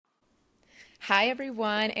Hi,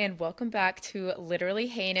 everyone, and welcome back to Literally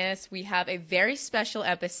Heinous. We have a very special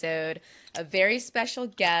episode, a very special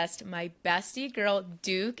guest. My bestie girl,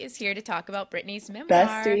 Duke, is here to talk about Britney's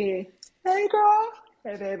memoir. Bestie. Hey, girl.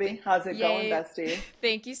 Hey, Th- baby. How's it going, Yay. bestie?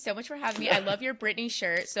 Thank you so much for having me. I love your Britney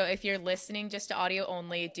shirt. So if you're listening just to audio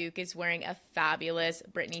only, Duke is wearing a fabulous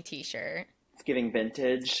Britney t-shirt. It's giving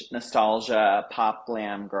vintage, nostalgia, pop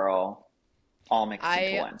glam girl, all mixed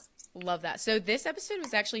into I one. love that. So this episode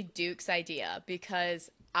was actually Duke's idea because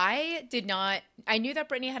I knew that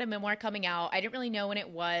Brittany had a memoir coming out. I didn't really know when it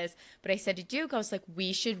was, but I said to Duke, I was like,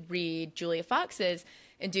 we should read Julia Fox's.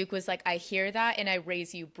 And Duke was like, I hear that and I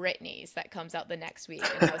raise you Brittany's that comes out the next week.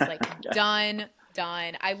 And I was like, Yeah. done,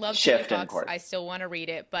 done. I love Julia Shift in Fox. course. I still want to read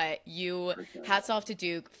it, but For sure. hats off to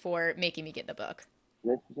Duke for making me get the book.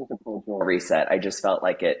 This is just a cultural reset. I just felt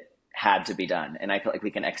like it had to be done, and I feel like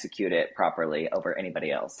we can execute it properly over anybody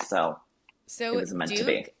else. So it So was meant to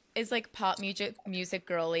be. Duke is like pop music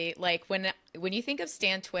girly. Like when you think of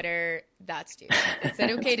Stan Twitter, that's Duke. Is that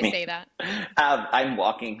okay It's to me. say that? I'm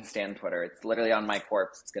walking Stan Twitter. It's literally on my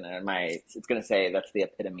corpse. It's gonna say that's the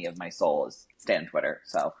epitome of my soul is Stan Twitter.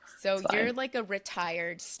 So So it's you're fine. like a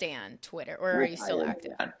retired Stan Twitter, or are you still Retired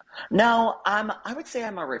active? Stan. No, I would say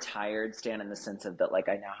I'm a retired Stan in the sense of that, like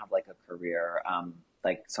I now have like a career.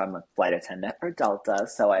 So I'm a flight attendant for Delta,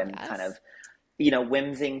 so I'm kind Yes. of,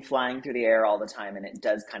 whimsing, flying through the air all the time, and it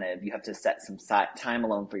does kind of you have to set some time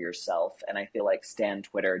alone for yourself, and I feel like Stan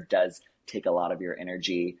Twitter does take a lot of your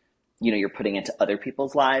energy. You're putting into other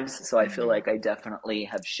people's lives, so I feel Hmm. like I definitely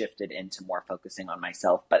have shifted into more focusing on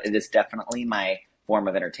myself, but it is definitely my form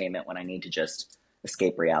of entertainment when I need to just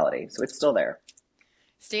escape reality. So it's still there.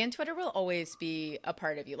 Stan Twitter will always be a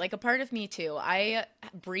part of you, like a part of me too. I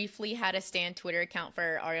briefly had a Stan Twitter account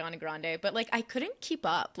for Ariana Grande, but like I couldn't keep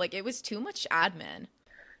up. Like it was too much admin.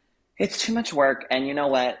 It's too much work. And you know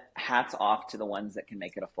what? Hats off to the ones that can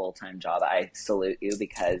make it a full time job. I salute you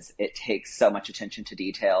because it takes so much attention to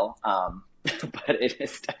detail. But it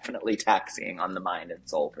is definitely taxing on the mind and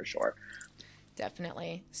soul for sure.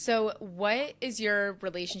 Definitely. So, what is your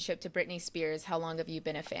relationship to Britney Spears? How long have you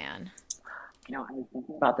been a fan? I was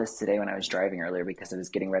thinking about this today when I was driving earlier because I was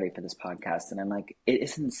getting ready for this podcast. And I'm like, it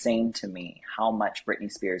is insane to me how much Britney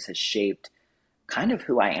Spears has shaped kind of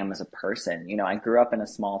who I am as a person. I grew up in a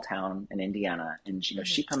small town in Indiana, and Hmm.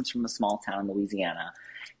 she comes from a small town in Louisiana.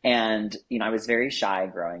 And I was very shy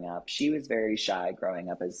growing up. She was very shy growing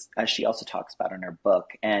up, as she also talks about in her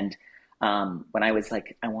book. And when I was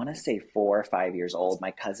like, I want to say 4 or 5 years old,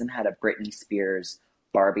 my cousin had a Britney Spears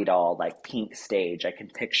Barbie doll, like pink stage. I can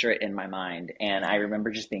picture it in my mind. And I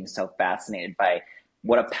remember just being so fascinated by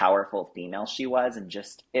what a powerful female she was. And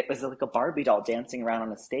just, it was like a Barbie doll dancing around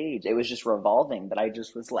on a stage. It was just revolving, but I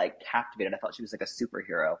just was like captivated. I thought she was like a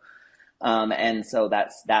superhero. And so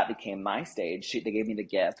that became my stage. They gave me the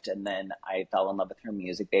gift, and then I fell in love with her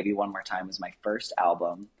music. Baby One More Time was my first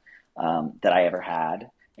album that I ever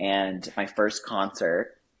had, and my first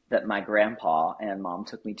concert that my grandpa and mom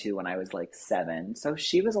took me to when I was like 7. So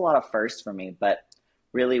she was a lot of firsts for me, but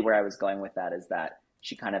really where I was going with that is that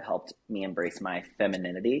she kind of helped me embrace my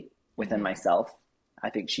femininity within Hmm. myself. I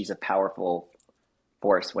think she's a powerful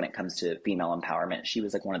force when it comes to female empowerment. She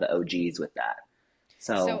was like one of the OGs with that.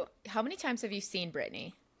 So So, how many times have you seen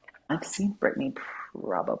Britney? I've seen Britney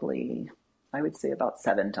probably, I would say about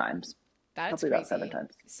 7 times. That's Probably about seven crazy.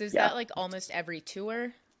 times. So, is Yeah. that like almost every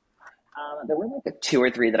tour? There were like 2 or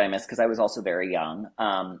 3 that I missed because I was also very young.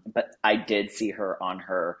 But I did see her on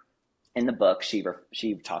her in the book. She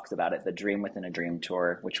talks about it, the Dream Within a Dream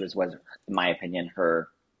tour, which was in my opinion her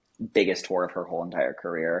biggest tour of her whole entire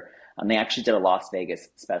career. They actually did a Las Vegas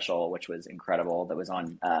special, which was incredible. That was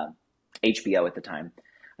on HBO at the time.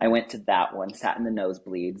 I went to that one, sat in the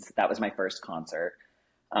nosebleeds. That was my first concert.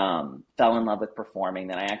 Fell in love with performing.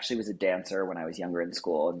 Then I actually was a dancer when I was younger in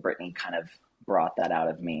school, and Brittany kind of brought that out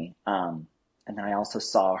of me. And then I also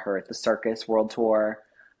saw her at the Circus World Tour.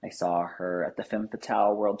 I saw her at the Femme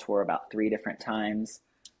Fatale World Tour about 3 different times.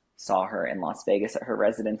 Saw her in Las Vegas at her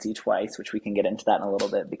residency twice, which we can get into that in a little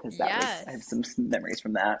bit because I have Yes. some memories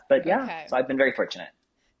from that. But yeah, Okay. so I've been very fortunate.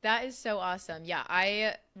 That is so awesome. Yeah,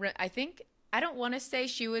 I think I don't want to say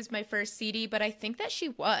she was my first CD, but I think that she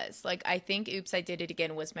was. Like I think Oops, I Did It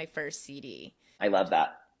Again was my first CD. I love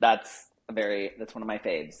that. That's one of my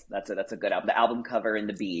faves. That's a good album. The album cover and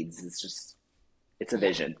the beads is just it's a Yeah,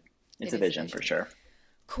 vision. It's it a is a vision for vision. sure.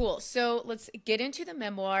 Cool. So let's get into the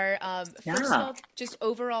memoir. First of Yeah. all, just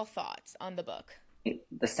overall thoughts on the book.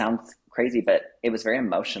 This sounds crazy, but it was very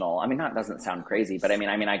emotional. I mean, not doesn't Of sound crazy, but I course. mean,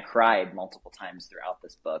 I mean, I cried multiple times throughout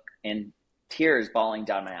this book, and tears bawling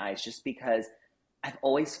down my eyes, just because I've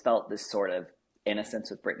always felt this sort of innocence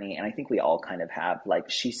with Britney, and I think we all kind of have. Like,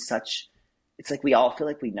 she's such, it's like we all feel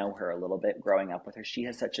like we know her a little bit growing up with her. She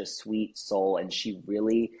has such a sweet soul, and she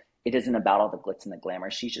really, it isn't about all the glitz and the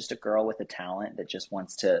glamour. She's just a girl with a talent that just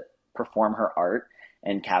wants to perform her art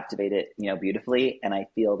and captivate it, beautifully. And I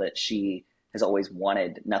feel that she has always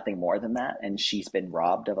wanted nothing more than that, and she's been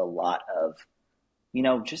robbed of a lot of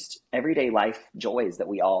just everyday life joys that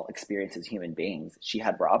we all experience as human beings. She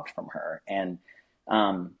had robbed from her. And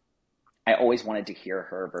I always wanted to hear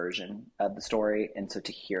her version of the story. And so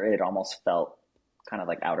to hear it, it almost felt kind of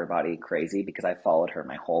like outer body crazy because I followed her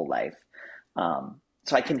my whole life.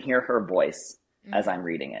 So I can hear her voice as I'm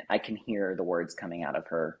reading it. I can hear the words coming out of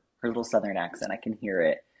her little Southern accent. I can hear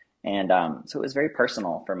it. And so it was very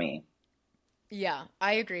personal for me. Yeah,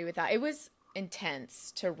 I agree with that. It was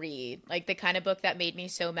intense to read, like the kind of book that made me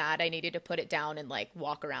so mad I needed to put it down and like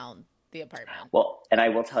walk around the apartment. Well, and I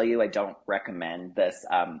will tell you, I don't recommend this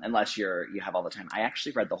unless you have all the time. I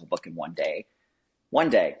actually read the whole book in one day,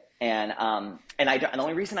 and the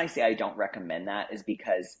only reason I say I don't recommend that is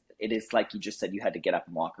because it is, like you just said, you had to get up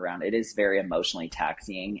and walk around. It is very emotionally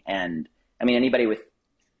taxing, and I mean, anybody with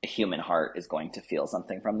a human heart is going to feel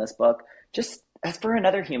something from this book. Just as for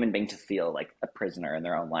another human being to feel like a prisoner in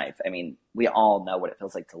their own life. I mean, we all know what it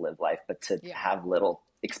feels like to live life, but to have little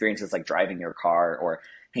experiences like driving your car or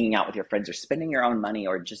hanging out with your friends or spending your own money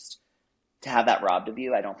or just to have that robbed of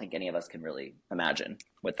you, I don't think any of us can really imagine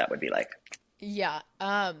what that would be like. Yeah.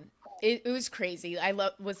 It was crazy.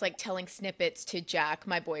 Was like telling snippets to Jack,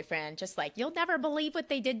 my boyfriend, just like, you'll never believe what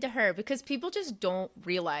they did to her, because people just don't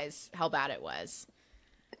realize how bad it was.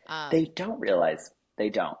 They don't realize. They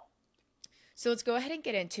don't. So let's go ahead and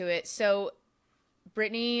get into it. So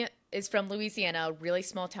Brittany is from Louisiana, a really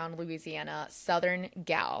small town, Louisiana, Southern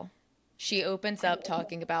gal. She opens up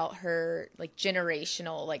talking about her like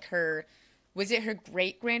generational, like was it her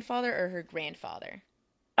great grandfather or her grandfather?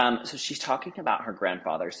 So she's talking about her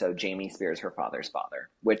grandfather. So Jamie Spears, her father's father,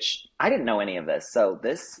 which I didn't know any of this. So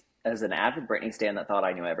this, as an avid Britney stan that thought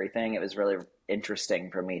I knew everything, it was really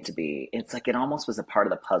interesting for me to be, it's like it almost was a part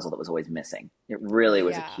of the puzzle that was always missing. It really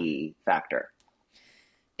was a key factor.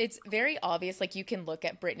 It's very obvious, like you can look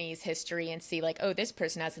at Britney's history and see like, oh, this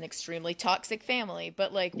person has an extremely toxic family.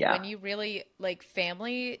 But like when you really like,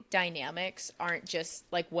 family dynamics aren't just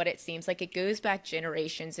like what it seems like. It goes back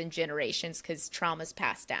generations and generations because trauma's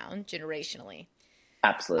passed down generationally.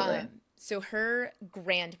 Absolutely. So her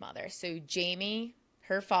grandmother, so Jamie,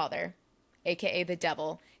 her father, aka the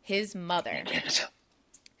devil, his mother,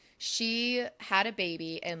 she had a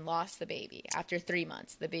baby and lost the baby. After 3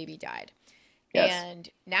 months, the baby died. Yes. And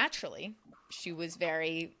naturally, she was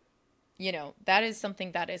very, that is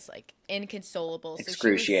something that is like inconsolable.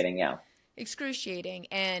 Excruciating, so excruciating.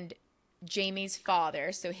 And Jamie's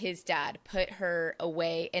father, so his dad, put her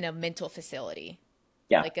away in a mental facility.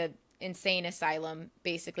 Yeah. Like a insane asylum,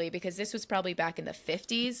 basically, because this was probably back in the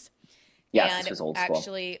 50s. Yes, and this was old school.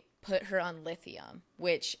 Actually put her on lithium,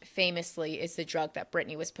 which famously is the drug that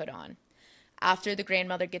Britney was put on. After the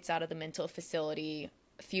grandmother gets out of the mental facility,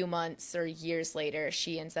 a few months or years later,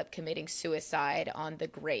 she ends up committing suicide on the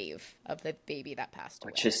grave of the baby that passed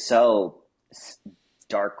away. Which is so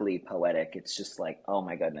darkly poetic. It's just like, oh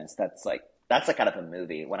my goodness, that's like out of a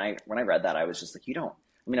movie. When I read that, I was just like,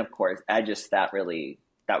 of course,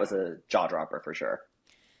 that was a jaw dropper for sure.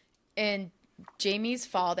 And Jamie's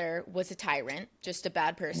father was a tyrant, just a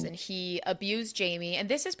bad person. He abused Jamie, and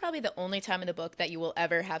this is probably the only time in the book that you will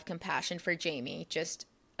ever have compassion for Jamie. Just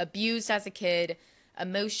abused as a kid,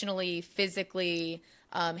 emotionally, physically,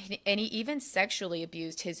 and he even sexually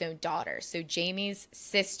abused his own daughter. So Jamie's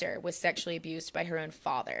sister was sexually abused by her own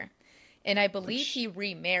father. And I believe he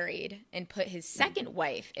remarried and put his second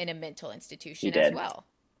wife in a mental institution as well.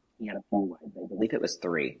 He had 4 wives. I believe it was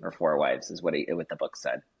 3 or 4 wives is what the book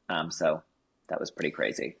said. So that was pretty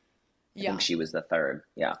crazy. I think she was the 3rd.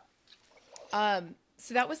 Yeah.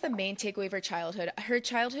 So that was the main takeaway of her childhood. Her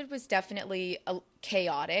childhood was definitely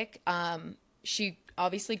chaotic. She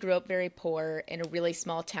obviously grew up very poor in a really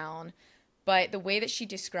small town, but the way that she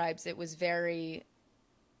describes it was very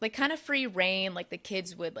like kind of free reign. Like the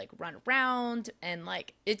kids would like run around and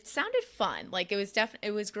like it sounded fun. Like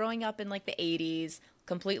it was growing up in like the 80s,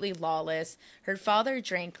 completely lawless. Her father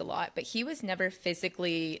drank a lot, but he was never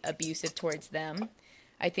physically abusive towards them.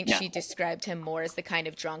 I think she described him more as the kind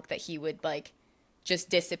of drunk that he would like just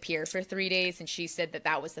disappear for 3 days, and she said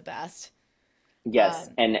that was the best. Yes,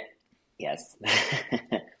 and yes,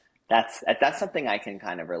 that's something I can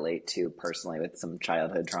kind of relate to personally with some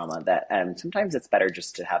childhood trauma. That sometimes it's better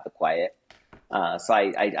just to have the quiet. So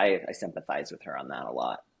I sympathize with her on that a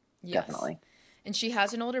lot. Yes. Definitely. And she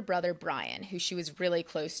has an older brother, Brian, who she was really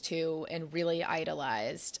close to and really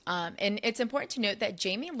idolized. And it's important to note that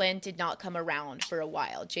Jamie Lynn did not come around for a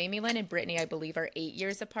while. Jamie Lynn and Britney, I believe, are 8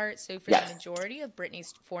 years apart. So for the Yes. majority of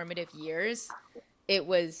Britney's formative years, it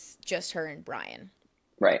was just her and Brian.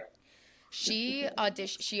 Right. She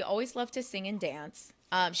always loved to sing and dance.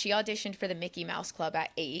 She auditioned for the Mickey Mouse Club at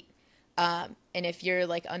 8. And if you're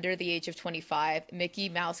like under the age of 25, Mickey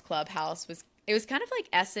Mouse Clubhouse was kind of like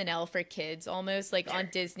SNL for kids almost, like on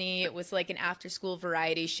Disney. It was like an after school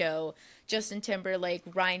variety show. Justin Timberlake,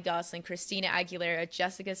 Ryan Gosling, Christina Aguilera,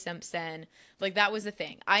 Jessica Simpson. Like that was the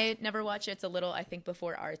thing. I had never watched it. It's a little, I think,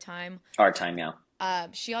 before our time. Our time, yeah.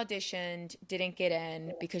 She auditioned, didn't get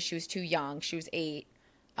in because she was too young. She was 8.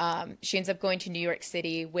 She ends up going to New York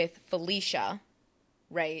City with Felicia,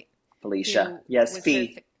 right? Felicia. Yes,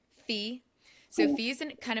 Fee. Fee. So Fee's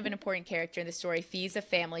kind of an important character in the story. Fee's a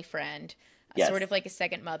family friend, Yes. sort of like a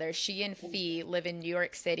second mother. She and Fee live in New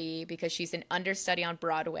York City because she's an understudy on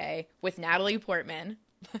Broadway with Natalie Portman.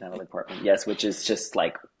 Natalie Portman. Yes, which is just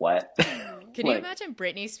like, what? Can you imagine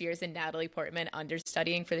Britney Spears and Natalie Portman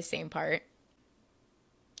understudying for the same part?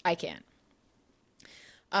 I can't.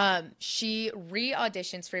 She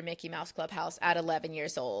re-auditions for Mickey Mouse Clubhouse at 11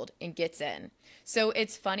 years old and gets in. So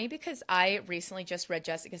it's funny because I recently just read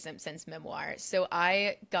Jessica Simpson's memoir. So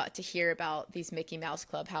I got to hear about these Mickey Mouse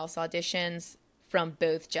Clubhouse auditions from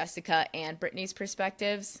both Jessica and Britney's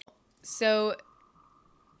perspectives. So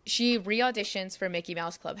she re-auditions for Mickey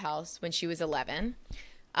Mouse Clubhouse when she was 11.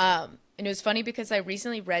 And it was funny because I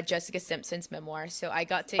recently read Jessica Simpson's memoir, so I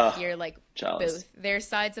got to hear like jealous. both their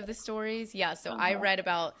sides of the stories. Yeah, so I read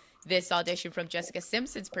about this audition from Jessica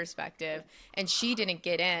Simpson's perspective, and she didn't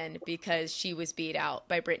get in because she was beat out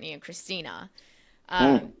by Britney and Christina.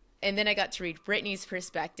 And then I got to read Britney's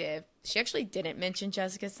perspective. She actually didn't mention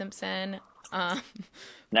Jessica Simpson.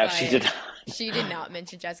 No, she did not. She did not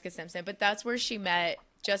mention Jessica Simpson, but that's where she met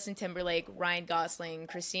Justin Timberlake, Ryan Gosling,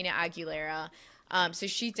 Christina Aguilera. So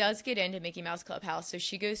she does get into Mickey Mouse Clubhouse. So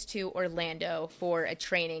she goes to Orlando for a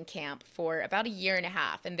training camp for about a year and a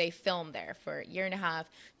half. And they film there for a year and a half,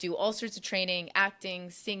 do all sorts of training,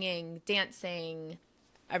 acting, singing, dancing,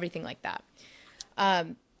 everything like that.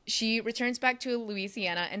 She returns back to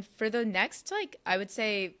Louisiana. And for the next, like, I would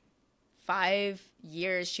say 5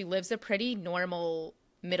 years, she lives a pretty normal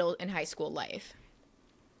middle and high school life.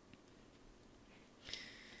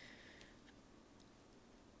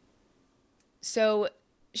 So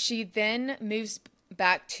she then moves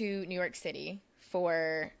back to New York City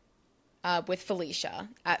for with Felicia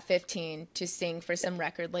at 15 to sing for some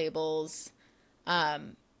record labels.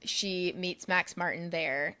 She meets Max Martin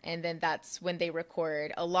there, and then that's when they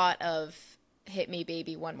record a lot of Hit Me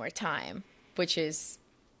Baby One More Time, which is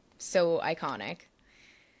so iconic.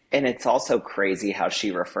 And it's also crazy how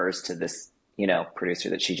she refers to this,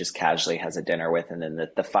 producer that she just casually has a dinner with, and then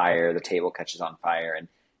the table catches on fire,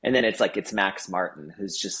 and then it's like it's Max Martin,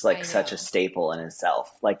 who's just like such a staple in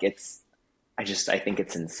himself. Like I think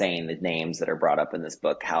it's insane the names that are brought up in this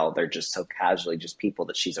book, how they're just so casually just people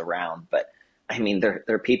that she's around. But I mean,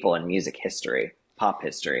 they're people in music history, pop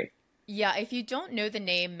history. Yeah, if you don't know the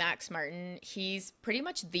name Max Martin, he's pretty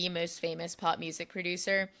much the most famous pop music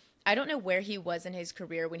producer. I don't know where he was in his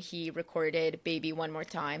career when he recorded Baby One More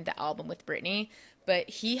Time, the album with Britney, but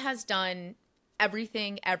he has done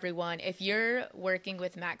everything, everyone. If you're working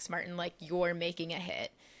with Max Martin, like, you're making a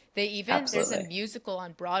hit. There's a musical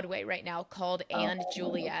on Broadway right now called And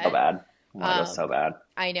Juliet. So bad. That was so bad.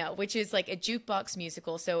 I know, which is like a jukebox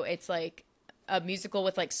musical. So it's like a musical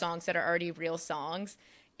with like songs that are already real songs.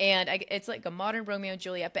 And it's like a modern Romeo and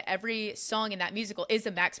Juliet, but every song in that musical is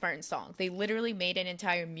a Max Martin song. They literally made an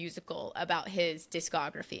entire musical about his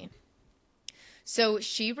discography. So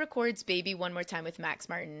she records Baby One More Time with Max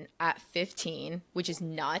Martin at 15, which is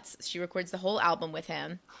nuts. She records the whole album with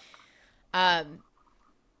him. And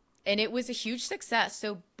it was a huge success.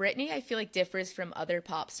 So Britney, I feel like, differs from other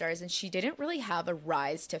pop stars, and she didn't really have a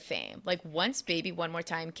rise to fame. Like, once Baby One More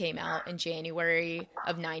Time came out in January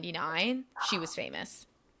of 99, she was famous.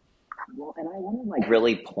 Well, and I want to like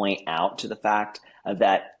really point out to the fact of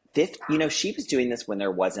that she was doing this when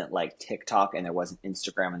there wasn't like TikTok and there wasn't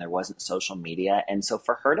Instagram and there wasn't social media. And so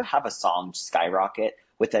for her to have a song skyrocket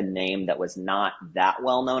with a name that was not that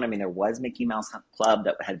well known, I mean, there was Mickey Mouse Club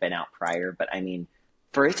that had been out prior, but I mean,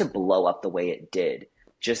 for it to blow up the way it did,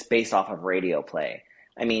 just based off of radio play,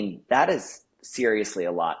 I mean, that is seriously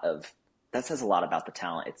that says a lot about the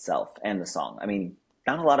talent itself and the song. I mean,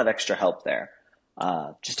 not a lot of extra help there.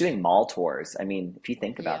 Just doing mall tours. I mean, if you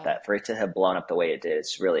think about that, for it to have blown up the way it did,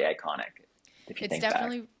 it's really iconic. if you It's think back.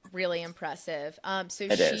 definitely really impressive. So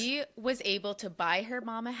It is. she was able to buy her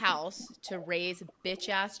mom a house to raise bitch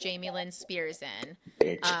ass Jamie Lynn Spears in.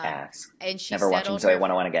 Bitch Um, ass. and she Never watching settled Zoe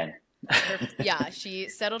 101 again. she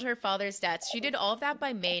settled her father's debts. She did all of that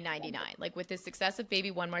by May 99. Like with the success of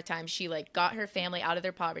Baby One More Time, she like got her family out of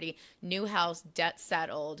their poverty, new house, debt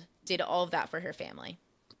settled, did all of that for her family.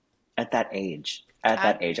 At that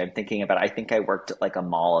At age, I'm thinking about, I think I worked at like a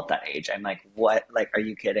mall at that age. I'm like, what? Like, are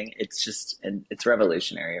you kidding? It's just, and it's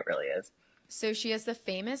revolutionary. It really is. So she has the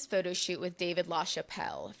famous photo shoot with David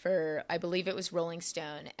LaChapelle for, I believe it was Rolling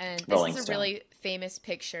Stone. And this is Rolling a Stone. really famous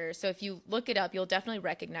picture. So if you look it up, you'll definitely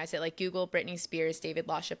recognize it. Like Google Britney Spears, David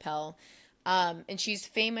LaChapelle. And she's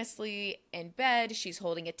famously in bed. She's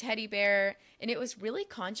holding a teddy bear. And it was really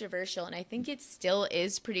controversial. And I think it still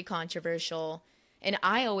is pretty controversial. And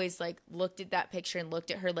I always like looked at that picture and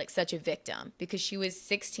looked at her like such a victim because she was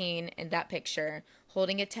 16 in that picture,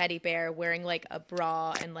 holding a teddy bear, wearing like a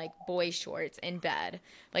bra and like boy shorts in bed.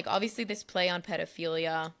 Like obviously this play on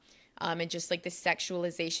pedophilia, and just like the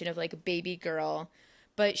sexualization of like a baby girl.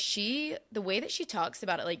 But the way that she talks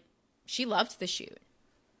about it, like she loved the shoot.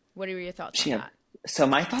 What are your thoughts on She had, that? so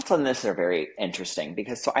my thoughts on this are very interesting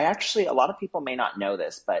because so I actually, a lot of people may not know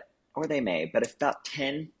this, but, or they may, but about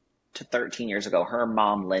 10 to 13 years ago, her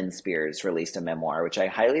mom, Lynn Spears, released a memoir, which I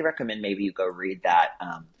highly recommend maybe you go read that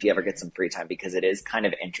if you ever get some free time, because it is kind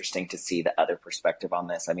of interesting to see the other perspective on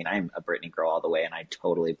this. I mean, I'm a Britney girl all the way, and I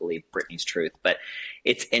totally believe Britney's truth, but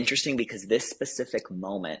it's interesting because this specific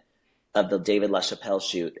moment of the David LaChapelle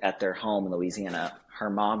shoot at their home in Louisiana, her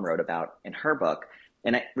mom wrote about in her book.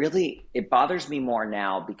 And it bothers me more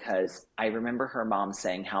now because I remember her mom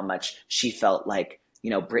saying how much she felt like,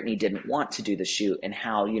 Britney didn't want to do the shoot and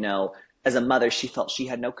how, as a mother, she felt she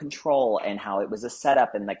had no control and how it was a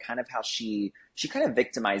setup and like kind of how she kind of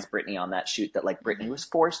victimized Britney on that shoot that like Britney Mm-hmm. was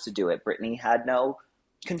forced to do it. Britney had no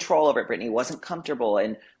control over it. Britney wasn't comfortable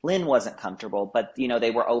and Lynn wasn't comfortable, but they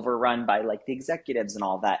were overrun by like the executives and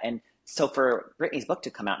all that. And so for Britney's book to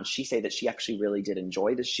come out and she say that she actually really did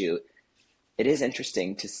enjoy the shoot, it is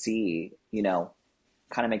interesting to see,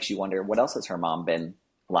 kind of makes you wonder what else has her mom been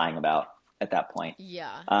lying about at that point.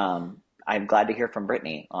 Yeah. I'm glad to hear from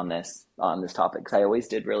Brittany on this topic because I always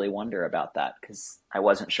did really wonder about that because I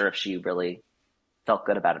wasn't sure if she really felt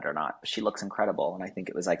good about it or not. But she looks incredible, and I think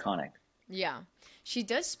it was iconic. Yeah. She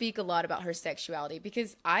does speak a lot about her sexuality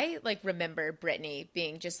because I like remember Britney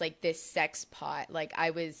being just like this sex pot.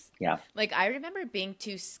 Yeah, I remember being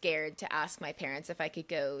too scared to ask my parents if I could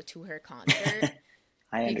go to her concert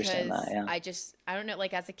I understand that. because Yeah, I don't know,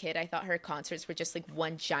 like as a kid I thought her concerts were just like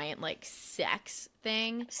one giant like sex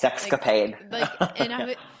thing. Like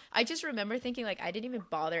sexcapade. I just remember thinking like I didn't even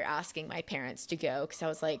bother asking my parents to go because I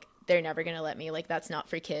was like they're never going to let me, like that's not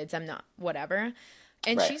for kids. I'm not whatever.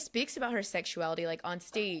 And Right. she speaks about her sexuality like on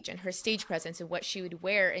stage and her stage presence and what she would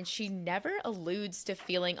wear, and she never alludes to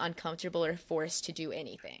feeling uncomfortable or forced to do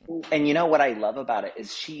anything. And you know what I love about it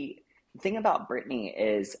is the thing about Britney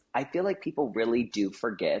is I feel like people really do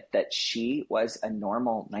forget that she was a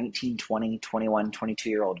normal 19, 20, 21,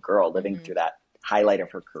 22-year-old girl living Hmm. through that highlight of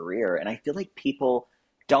her career. And I feel like people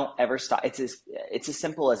don't ever stop. It's as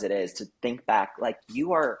simple as it is to think back, like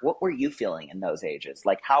what were you feeling in those ages?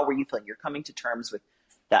 Like, how were you feeling? You're coming to terms with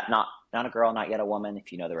that, not a girl, not yet a woman.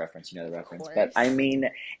 If you know the reference, you know the Of reference. But I course. mean,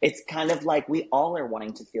 it's kind of like we all are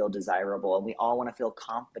wanting to feel desirable and we all want to feel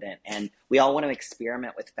confident and we all want to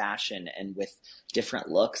experiment with fashion and with different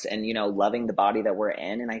looks and, loving the body that we're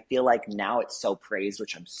in. And I feel like now it's so praised,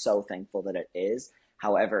 which I'm so thankful that it is.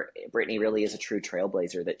 However, Britney really is a true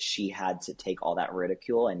trailblazer that she had to take all that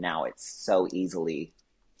ridicule and now it's so easily,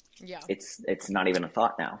 Yeah. it's not even a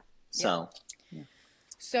thought now. Yeah. So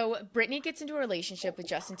So Britney gets into a relationship with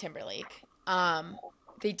Justin Timberlake.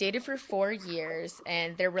 They dated for 4 years,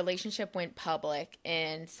 and their relationship went public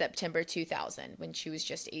in September 2000 when she was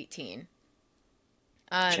just 18.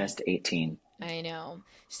 Um, just 18. I know.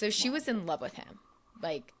 So she was in love with him,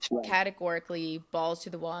 like Right. categorically balls to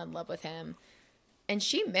the wall in love with him. And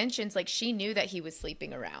she mentions like she knew that he was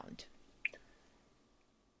sleeping around.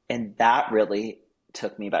 And that really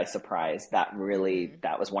took me by surprise. Hmm.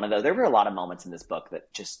 That was one of those. There were a lot of moments in this book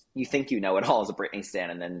that just you think you know it all as a Britney stan,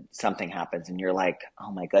 and then something happens, and you're like,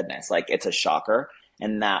 oh my goodness, like it's a shocker.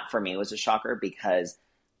 And that for me was a shocker because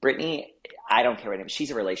Britney, I don't care what she's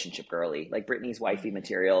a relationship girly. Like Britney's wifey Hmm.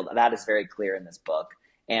 material, that is very clear in this book.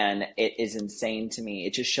 And it is insane to me.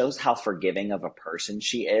 It just shows how forgiving of a person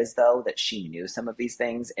she is, though, that she knew some of these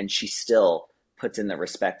things and she still puts in the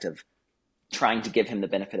respect of trying to give him the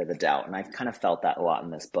benefit of the doubt. And I've kind of felt that a lot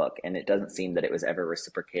in this book. And it doesn't seem that it was ever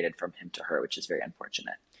reciprocated from him to her, which is very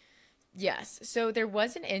unfortunate. Yes. So there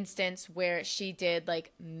was an instance where she did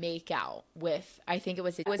like make out with, I think it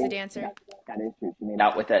was a dancer. That is true. She made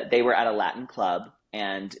out with it. They were at a Latin club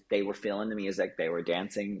and they were feeling the music. They were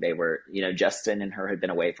dancing. They were, Justin and her had been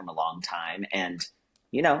away from a long time. And,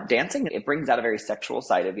 dancing, it brings out a very sexual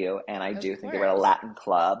side of you. And I Of do think they were at a course. Latin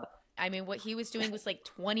club. I mean, what he was doing was like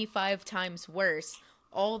 25 times worse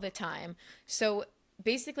all the time. So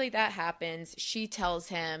basically that happens. She tells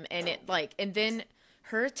him and then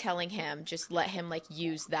her telling him just let him like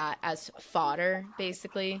use that as fodder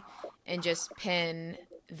basically and just pin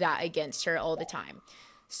that against her all the time.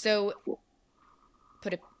 So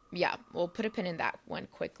put a yeah, we'll put a pin in that one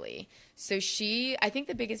quickly. So I think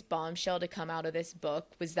the biggest bombshell to come out of this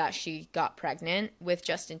book was that she got pregnant with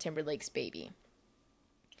Justin Timberlake's baby.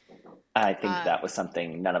 I think Uh, that was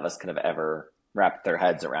something none of us could have ever wrapped their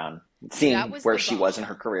heads around, that seeing was where the she was in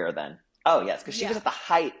her bombshell. career then. Oh, yes, because she was Yeah. at the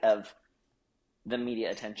height of the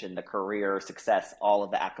media attention, the career success, all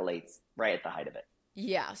of the accolades, right at the height of it.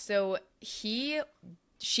 Yeah, so she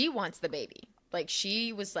wants the baby. Like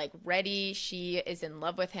she was like ready. She is in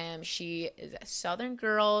love with him. She is a Southern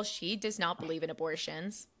girl. She does not believe in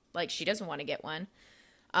abortions. Like she doesn't want to get one.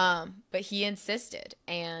 But he insisted,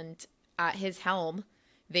 and at his helm,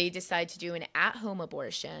 they decide to do an at-home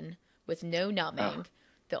abortion with no Oh, numbing.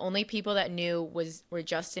 The only people that knew were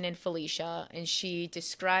Justin and Felicia, and she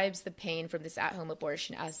describes the pain from this at-home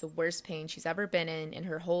abortion as the worst pain she's ever been in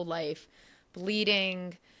her whole life,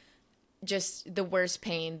 bleeding, just the worst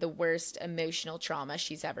pain, the worst emotional trauma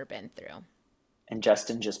she's ever been through. and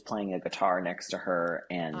Justin just playing a guitar next to her,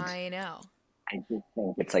 and I know. I just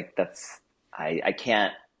think it's like I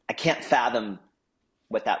can't fathom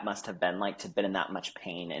what that must have been like to have been in that much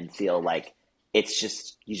pain and feel like it's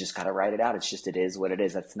just you just got to write it out. It's just it is what it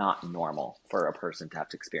is. That's not normal for a person to have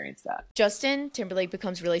to experience that. Justin Timberlake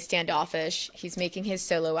becomes really standoffish. He's making his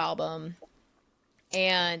solo album,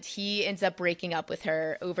 and he ends up breaking up with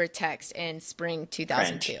her over text in spring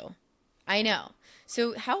Cringe. 2002. I know.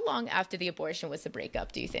 So, how long after the abortion was the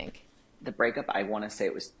breakup, do you think? The breakup, I want to say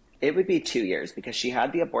it would be 2 years because she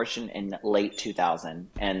had the abortion in late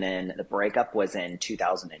 2000 and then the breakup was in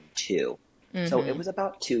 2002. So it Mm-hmm. was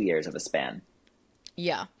about 2 years of a span.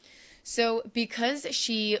 Yeah. So, because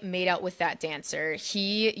she made out with that dancer,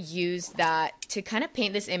 he used that to kind of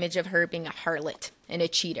paint this image of her being a harlot and a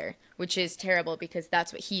cheater, which is terrible because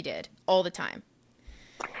that's what he did all the time.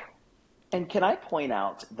 And can I point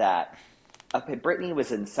out that okay, Britney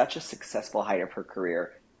was in such a successful height of her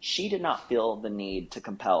career. She did not feel the need to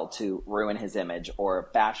compel to ruin his image or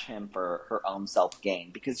bash him for her own self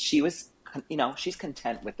gain because she's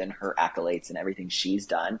content within her accolades and everything she's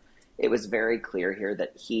done. It was very clear here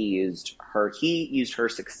that he used her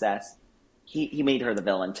success. He made her the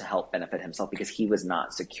villain to help benefit himself because he was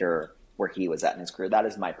not secure where he was at in his career. That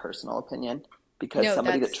is my personal opinion because No,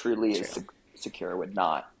 somebody that that's truly is true. secure would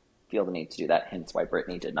not feel the need to do that. Hence why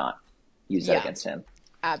Britney did not use that Yeah, against him.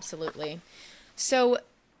 absolutely. So,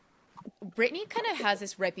 Britney kind of has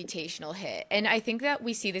this reputational hit, and I think that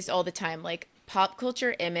we see this all the time. Like pop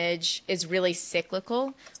culture image is really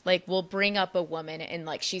cyclical. Like we'll bring up a woman and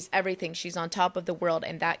like she's everything, she's on top of the world,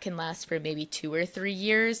 and that can last for maybe 2 or 3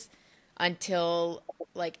 years until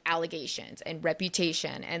like allegations and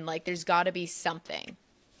reputation, and like there's got to be something.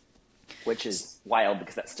 Which is wild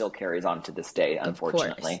because that still carries on to this day, Of course.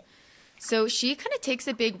 unfortunately. So she kind of takes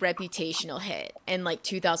a big reputational hit in like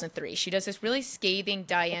 2003. She does this really scathing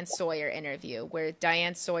Diane Sawyer interview where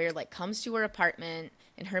Diane Sawyer like comes to her apartment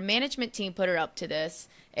and her management team put her up to this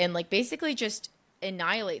and like basically just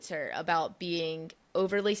annihilates her about being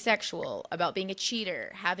overly sexual, about being a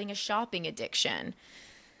cheater, having a shopping addiction.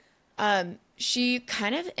 She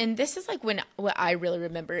kind of, and this is like when what I really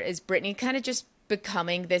remember is Britney kind of just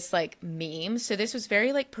becoming this like meme. So this was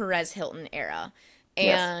very like Perez Hilton era.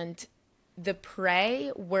 Yes. And the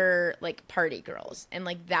prey were like party girls, and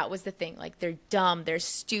like that was the thing, like they're dumb, they're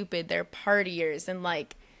stupid, they're partiers, and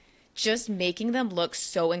like just making them look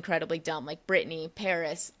so incredibly dumb, like Brittany,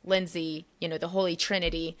 Paris, Lindsay, the Holy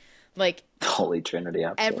Trinity. Like Holy Trinity,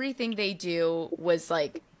 absolutely. everything they do was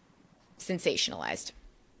like sensationalized.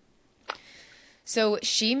 So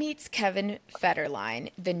she meets Kevin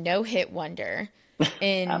Federline, the no-hit wonder,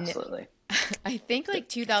 in Absolutely. I think like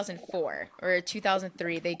 2004 or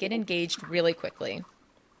 2003. They get engaged really quickly.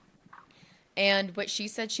 And what she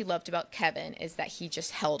said she loved about Kevin is that he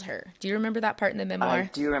just held her. Do you remember that part in the I memoir?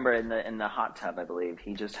 do remember in the hot tub, I believe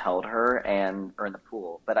he just held her and or in the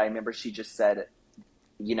pool. But I remember she just said,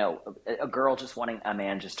 a girl just wanting a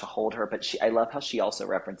man just to hold her. But I love how she also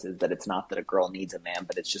references that it's not that a girl needs a man,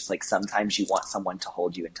 but it's just like sometimes you want someone to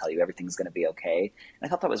hold you and tell you everything's going to be okay. And I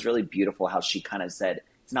thought that was really beautiful how she kind of said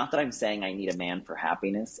It's not that I'm saying I need a man for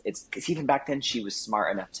happiness. It's because even back then she was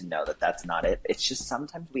smart enough to know that that's not it. It's just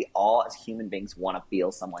sometimes we all as human beings want to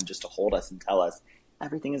feel someone just to hold us and tell us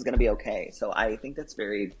everything is going to be okay. So I think that's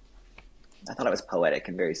very, I thought it was poetic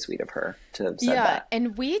and very sweet of her to have said Yeah, that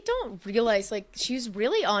and we don't realize like she's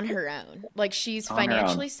really on her own. Like she's on her own.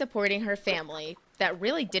 financially supporting her family that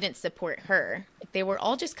really didn't support her. They were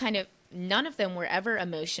all just kind of none of them were ever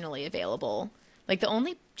emotionally available. Like the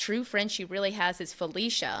only true friend she really has is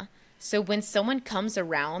Felicia. So when someone comes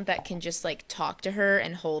around that can just like talk to her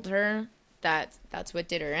and hold her, that's what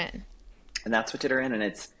did her in. And that's what did her in. And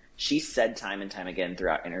it's, she said time and time again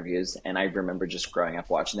throughout interviews, and I remember just growing up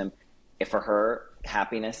watching them, if for her,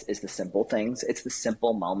 happiness is the simple things. It's the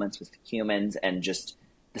simple moments with humans and just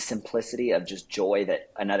the simplicity of just joy that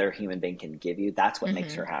another human being can give you. That's what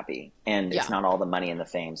makes Hmm. her happy. And it's Yeah. not all the money and the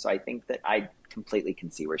fame. So I think that I completely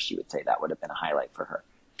can see where she would say that would have been a highlight for her.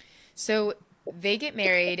 So they get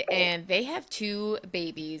married and they have two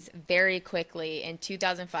babies very quickly in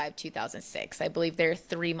 2005, 2006. I believe they're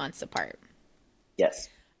 3 months apart. Yes.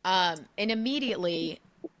 And immediately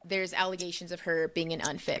there's allegations of her being an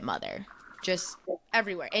unfit mother. Just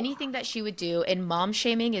everywhere. Anything that she would do. And mom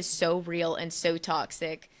shaming is so real and so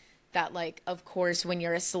toxic that, like, of course, when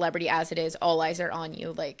you're a celebrity as it is, all eyes are on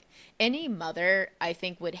you. Like, any mother, I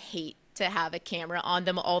think, would hate to have a camera on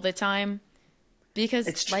them all the time because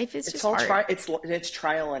life is It's just all hard. it's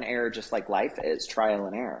trial and error, just like life is trial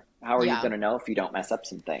and error. How are you Yeah. going to know if you don't mess up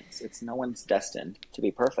some things? It's no one's destined to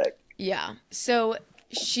be perfect. Yeah. So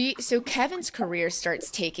Kevin's career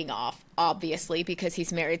starts taking off, obviously, because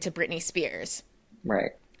he's married to Britney Spears.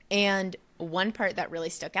 Right. And one part that really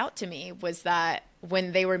stuck out to me was that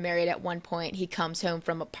when they were married at one point, he comes home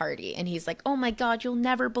from a party and he's like, "Oh my God, you'll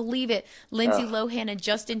never believe it. Lindsay Ugh. Lohan and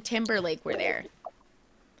Justin Timberlake were there."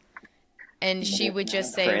 And she would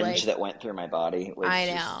just The say cringe like, that went through my body was "I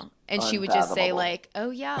just know." And she would just say unfathomable. like, "Oh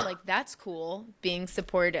yeah, like that's cool, being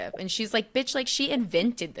supportive." And she's like, "Bitch, like she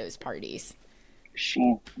invented those parties."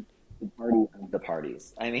 She's the party of the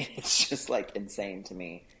parties. I mean, it's just like insane to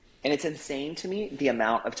me. And it's insane to me the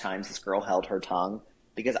amount of times this girl held her tongue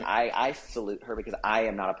because I salute her because I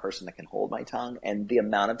am not a person that can hold my tongue. And the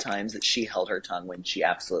amount of times that she held her tongue when she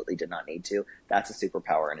absolutely did not need to, that's a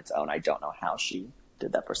superpower in its own. I don't know how she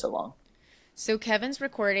did that for so long. So Kevin's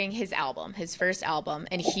recording his album, his first album,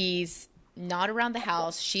 and he's not around the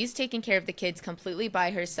house. She's taking care of the kids completely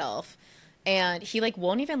by herself. And he like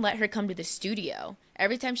won't even let her come to the studio.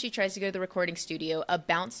 Every time she tries to go to the recording studio, a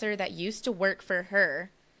bouncer that used to work for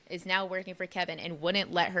her is now working for Kevin and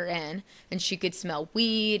wouldn't let her in. And she could smell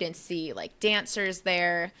weed and see like dancers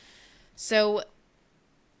there. So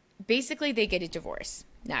basically they get a divorce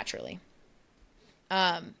naturally.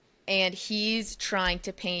 And he's trying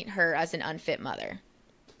to paint her as an unfit mother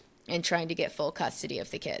and trying to get full custody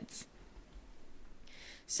of the kids.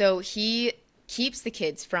 So he keeps the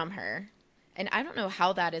kids from her. And I don't know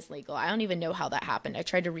how that is legal. I don't even know how that happened. I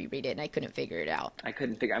tried to reread it and I couldn't figure it out. I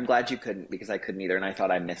couldn't figure. I'm glad you couldn't because I couldn't either, and I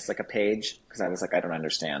thought I missed like a page because I was like, I don't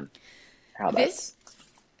understand how This,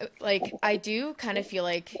 that's. like, I do kind of feel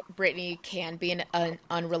like Brittany can be an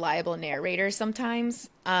unreliable narrator sometimes.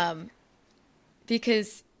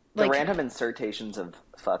 Because, The like, random insertions of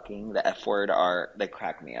fucking the F word are they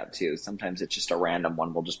crack me up too. Sometimes it's just a random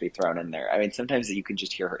one will just be thrown in there. I mean, sometimes you can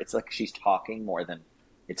just hear her. It's like she's talking more than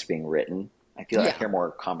it's being written. I feel like I yeah. hear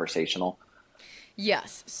more conversational.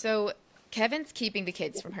 Yes. So Kevin's keeping the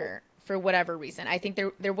kids from her for whatever reason. I think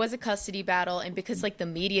there was a custody battle, and because like the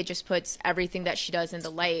media just puts everything that she does in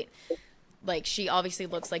the light, like she obviously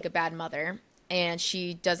looks like a bad mother, and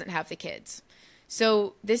she doesn't have the kids.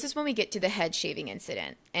 So this is when we get to the head shaving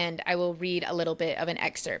incident, and I will read a little bit of an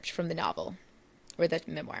excerpt from the novel or the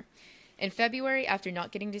memoir. In February, after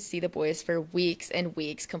not getting to see the boys for weeks and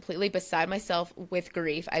weeks, completely beside myself with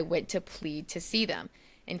grief, I went to plead to see them,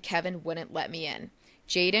 and Kevin wouldn't let me in.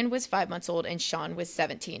 Jaden was 5 months old and Sean was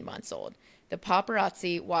 17 months old. The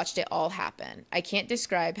paparazzi watched it all happen. I can't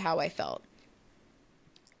describe how I felt.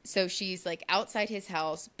 So she's like outside his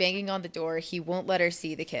house, banging on the door. He won't let her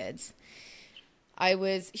see the kids. I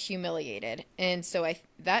was humiliated. And so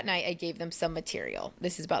that night I gave them some material.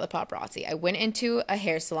 This is about the paparazzi. I went into a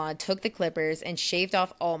hair salon, took the clippers, and shaved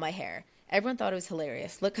off all my hair. Everyone thought it was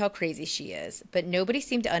hilarious. Look how crazy she is. But nobody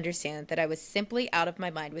seemed to understand that I was simply out of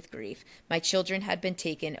my mind with grief. My children had been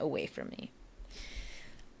taken away from me.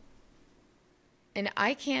 And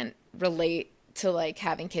I can't relate to like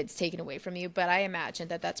having kids taken away from you, but I imagine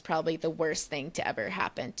that that's probably the worst thing to ever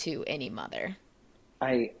happen to any mother.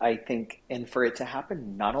 I think, and for it to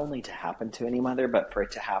happen, not only to happen to any mother, but for it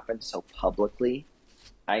to happen so publicly,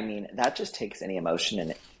 I mean, that just takes any emotion in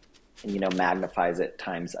it magnifies it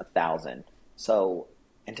times 1,000. So,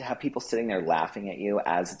 and to have people sitting there laughing at you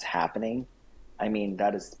as it's happening, I mean,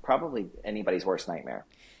 that is probably anybody's worst nightmare.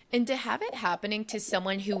 And to have it happening to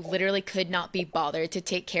someone who literally could not be bothered to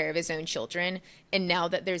take care of his own children, and now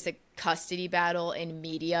that there's a custody battle and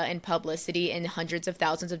media and publicity and hundreds of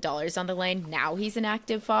thousands of dollars on the line, now he's an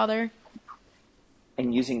active father.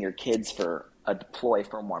 And using your kids for a deploy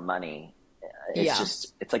for more money, it's Yeah.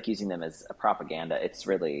 just, it's like using them as a propaganda. It's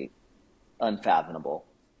really unfathomable.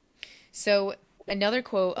 So another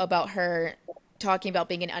quote about her talking about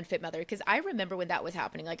being an unfit mother, because I remember when that was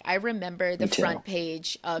happening. Like, I remember the Me too. front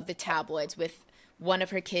page of the tabloids with one of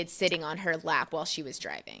her kids sitting on her lap while she was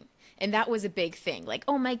driving. And that was a big thing. Like,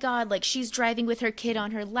 oh my God, like she's driving with her kid on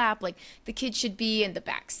her lap. Like the kid should be in the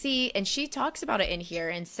back seat. And she talks about it in here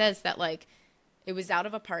and says that like it was out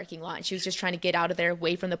of a parking lot and she was just trying to get out of there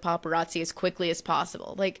away from the paparazzi as quickly as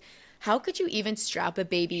possible. Like, how could you even strap a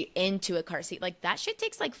baby into a car seat? Like that shit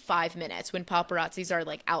takes like 5 minutes when paparazzis are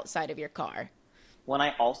like outside of your car. When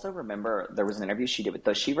I also remember there was an interview she did with,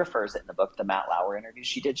 though she refers it in the book, the Matt Lauer interview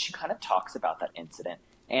she did, she kind of talks about that incident.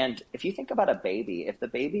 And if you think about a baby, if the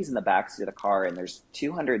baby's in the backseat of the car and there's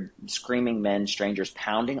 200 screaming men, strangers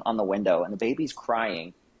pounding on the window and the baby's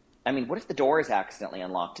crying, I mean, what if the door is accidentally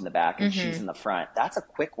unlocked in the back and she's Mm-hmm. in the front? That's a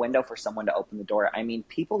quick window for someone to open the door. I mean,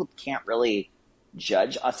 people can't really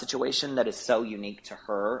judge a situation that is so unique to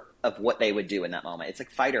her of what they would do in that moment. It's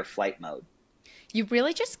like fight or flight mode. You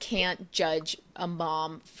really just can't judge a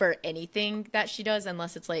mom for anything that she does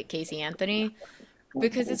unless it's like Casey Anthony,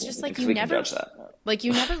 because it's just like Because we can judge that.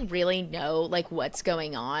 you never really know like what's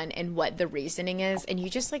going on and what the reasoning is, and you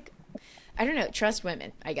just like I don't know, trust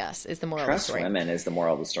women, I guess, is the moral of the Trust story. women is the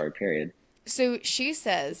moral of the story, period. So she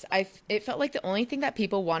says, it felt like the only thing that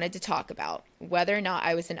people wanted to talk about, whether or not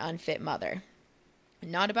I was an unfit mother.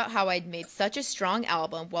 Not about how I'd made such a strong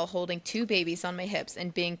album while holding two babies on my hips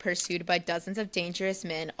and being pursued by dozens of dangerous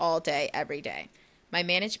men all day, every day. My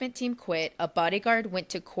management team quit. A bodyguard went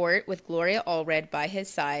to court with Gloria Allred by his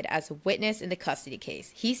side as a witness in the custody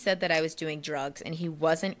case. He said that I was doing drugs and he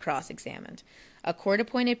wasn't cross examined. A court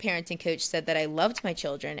appointed parenting coach said that I loved my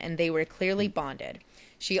children and they were clearly bonded.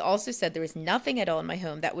 She also said there was nothing at all in my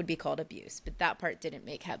home that would be called abuse, but that part didn't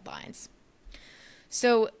make headlines.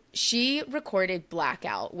 So she recorded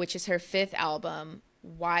Blackout, which is her fifth album,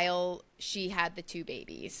 while she had the two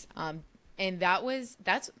babies. And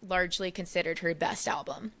that's largely considered her best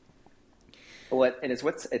album.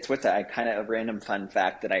 What's a kind of a random fun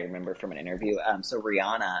fact that I remember from an interview. So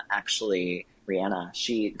Rihanna,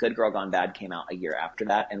 she Good Girl Gone Bad came out a year after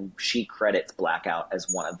that, and she credits Blackout as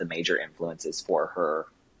one of the major influences for her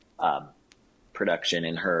production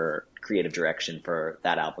and her creative direction for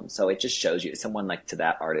that album. So it just shows you someone like to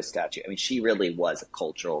that artist statue. I mean, she really was a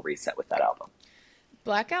cultural reset with that album.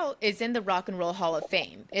 Blackout is in the Rock and Roll Hall of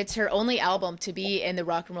Fame. It's her only album to be in the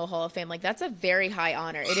Rock and Roll Hall of Fame. Like, that's a very high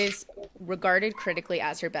honor. It is regarded critically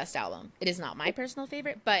as her best album. It is not my personal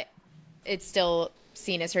favorite, but it's still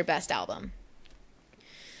seen as her best album.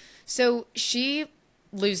 So she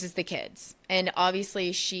loses the kids, and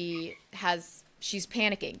obviously she's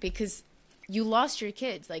panicking because you lost your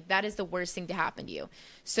kids. Like, that is the worst thing to happen to you.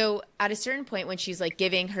 So at a certain point when she's like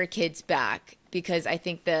giving her kids back, because I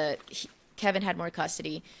think Kevin had more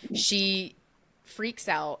custody, she freaks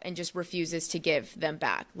out and just refuses to give them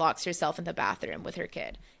back, locks herself in the bathroom with her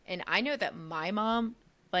kid. And I know that my mom,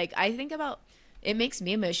 like, I think about, it makes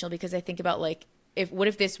me emotional because I think about like, what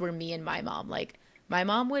if this were me and my mom? Like, my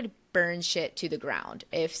mom would burn shit to the ground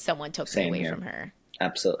if someone took me Same away here. from her.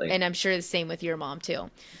 Absolutely. And I'm sure the same with your mom too.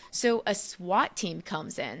 So a SWAT team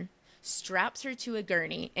comes in, straps her to a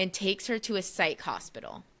gurney, and takes her to a psych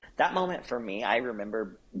hospital. That moment for me, I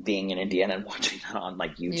remember being in Indiana and watching that on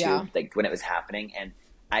like Yeah. YouTube, like when it was happening, and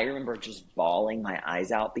I remember just bawling my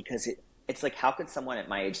eyes out because it's like, how could someone at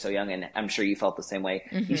my age, so young, and I'm sure you felt the same way,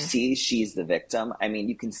 you Mm-hmm. see she's the victim. I mean,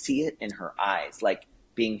 you can see it in her eyes, like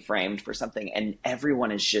being framed for something, and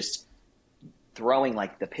everyone is just throwing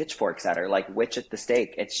like the pitchforks at her, like witch at the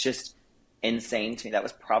stake. It's just insane to me. That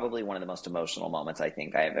was probably one of the most emotional moments I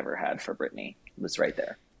think I have ever had for Britney. Was right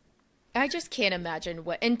there. I just can't imagine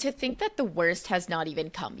and to think that the worst has not even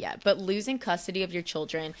come yet, but losing custody of your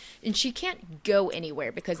children, and she can't go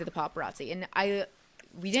anywhere because of the paparazzi. And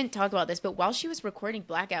we didn't talk about this, but while she was recording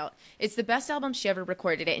Blackout, it's the best album she ever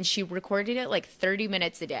recorded it. And she recorded it like 30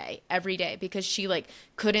 minutes a day, every day, because she like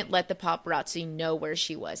couldn't let the paparazzi know where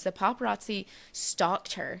she was. The paparazzi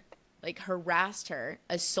stalked her, like harassed her,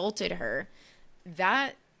 assaulted her.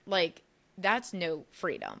 That, like, that's no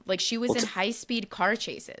freedom. Like, she was Well, in high speed car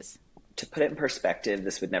chases. to put it in perspective,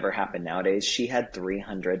 this would never happen nowadays. She had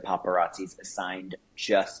 300 paparazzis assigned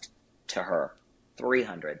just to her.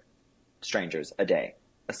 300 strangers a day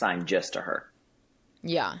assigned just to her.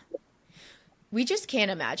 Yeah. We just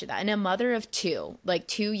can't imagine that. And a mother of two, like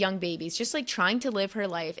two young babies, just like trying to live her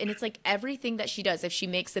life. And it's like everything that she does, if she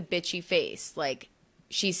makes a bitchy face, like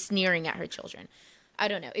she's sneering at her children. I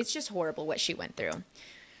don't know. It's just horrible what she went through.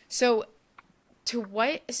 So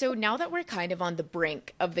so now that we're kind of on the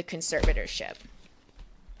brink of the conservatorship,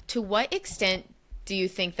 to what extent do you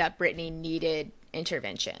think that Britney needed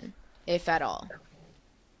intervention, if at all?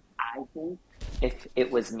 I think if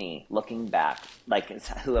it was me looking back, like,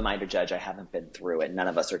 who am I to judge? I haven't been through it. None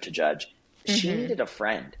of us are to judge. She Mm-hmm. needed a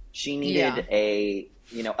friend. She Yeah. needed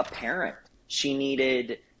a parent. She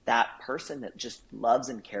needed that person that just loves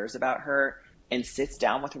and cares about her and sits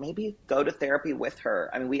down with her. Maybe go to therapy with her.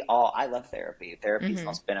 I mean, I love therapy. Therapy is the Mm-hmm.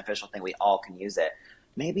 most beneficial thing. We all can use it.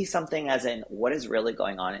 Maybe something as in what is really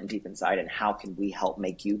going on in deep inside and how can we help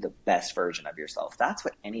make you the best version of yourself? That's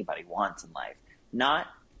what anybody wants in life. Not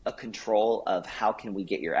a control of how can we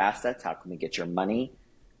get your assets, how can we get your money,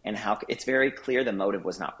 and how it's very clear the motive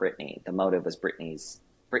was not Britney. The motive was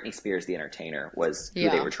Britney Spears, the entertainer, was who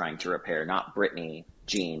they Yeah. were trying to repair, not Britney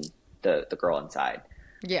Jean, the girl inside.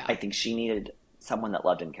 Yeah. I think she needed someone that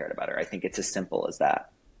loved and cared about her. I think it's as simple as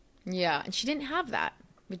that. Yeah. And she didn't have that,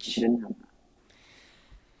 She which didn't have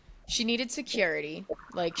she needed security.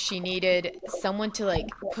 Like she needed someone to like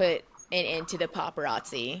put an end to the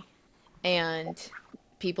paparazzi and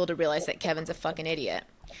people to realize that Kevin's a fucking idiot.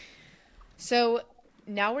 So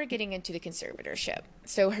now we're getting into the conservatorship.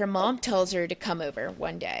 So her mom tells her to come over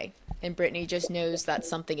one day, and Brittany just knows that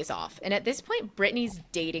something is off. And at this point, Brittany's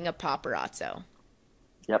dating a paparazzo.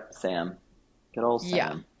 Yep, Sam. Good old Yeah,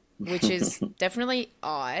 Sam. which is definitely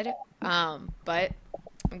odd, but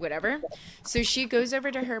whatever. So she goes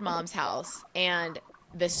over to her mom's house, and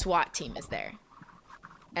the SWAT team is there.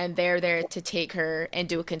 And they're there to take her and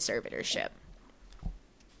do a conservatorship.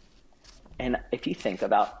 And if you think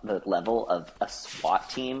about the level of a SWAT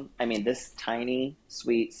team, I mean, this tiny,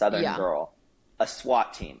 sweet Southern Yeah. girl, a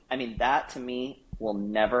SWAT team. I mean, that to me will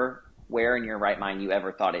never, where in your right mind you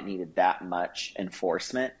ever thought it needed that much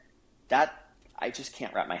enforcement. That, I just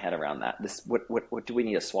can't wrap my head around that. What do we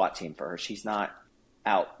need a SWAT team for her? She's not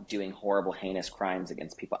out doing horrible, heinous crimes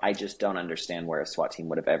against people. I just don't understand where a SWAT team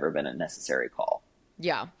would have ever been a necessary call.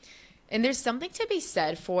 Yeah. And there's something to be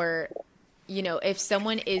said for, if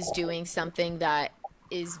someone is doing something that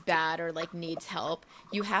is bad or like needs help,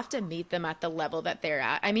 you have to meet them at the level that they're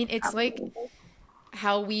at. I mean, it's like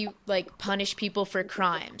how we like punish people for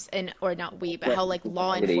crimes and or not we, but how like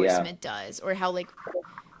law Society, yeah. enforcement does or how like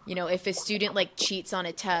if a student like cheats on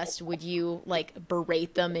a test, would you like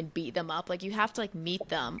berate them and beat them up? Like you have to like meet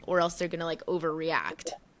them or else they're going to like overreact.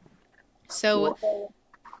 So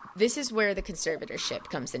this is where the conservatorship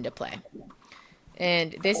comes into play.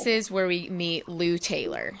 And this is where we meet Lou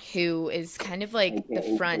Taylor, who is kind of like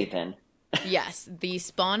the front, Ethan. yes, the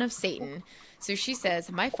spawn of Satan. So she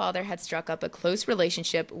says, my father had struck up a close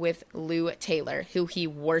relationship with Lou Taylor, who he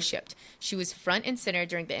worshipped. She was front and center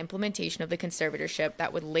during the implementation of the conservatorship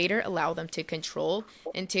that would later allow them to control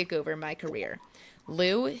and take over my career.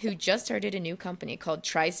 Lou, who just started a new company called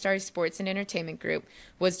TriStar Sports and Entertainment Group,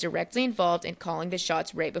 was directly involved in calling the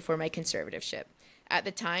shots right before my conservatorship. At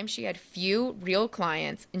the time, she had few real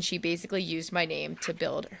clients, and she basically used my name to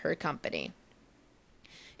build her company.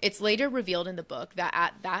 It's later revealed in the book that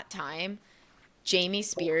at that time, Jamie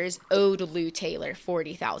Spears owed Lou Taylor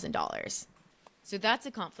 $40,000. So that's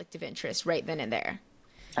a conflict of interest right then and there.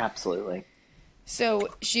 Absolutely. So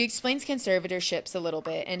she explains conservatorships a little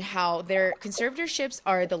bit and how their conservatorships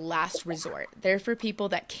are the last resort. They're for people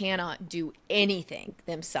that cannot do anything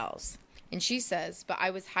themselves. And she says, but I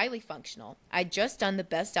was highly functional. I'd just done the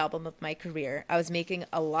best album of my career. I was making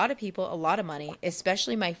a lot of people a lot of money,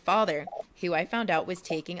 especially my father, who I found out was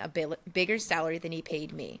taking a bigger salary than he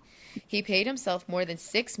paid me. He paid himself more than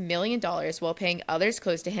 $6 million while paying others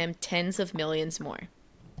close to him tens of millions more.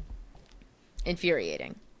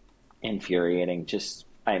 Infuriating. Infuriating. Just,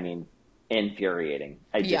 I mean, infuriating.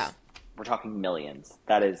 Yeah. We're talking millions.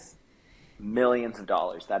 That is millions of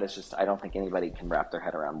dollars. That is just, I don't think anybody can wrap their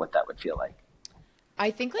head around what that would feel like. I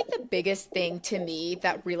think like the biggest thing to me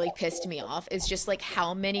that really pissed me off is just like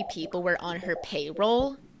how many people were on her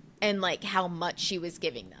payroll and like how much she was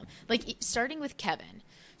giving them. Like starting with Kevin.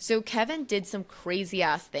 So Kevin did some crazy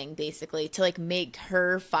ass thing basically to like make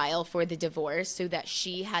her file for the divorce so that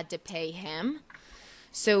she had to pay him.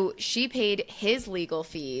 So she paid his legal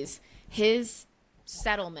fees, his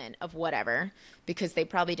settlement of whatever, because they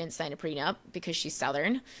probably didn't sign a prenup because she's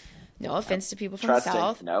Southern. No offense to people from the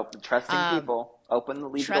South. Nope. Trusting people. Leave the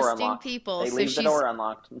door trusting unlocked. people. They So leave the she's door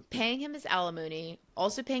unlocked. paying him his alimony,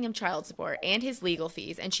 also paying him child support and his legal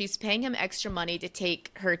fees, and she's paying him extra money to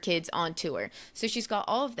take her kids on tour. So she's got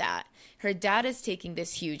all of that. Her dad is taking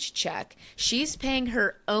this huge check. She's paying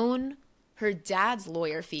her dad's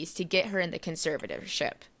lawyer fees to get her in the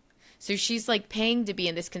conservatorship. So she's like paying to be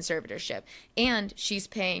in this conservatorship, and she's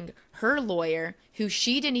paying her lawyer, who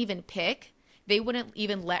she didn't even pick. They wouldn't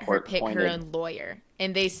even let her pick her own lawyer,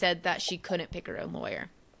 and they said that she couldn't pick her own lawyer.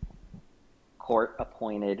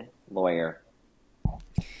 Court-appointed lawyer.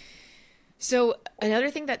 So another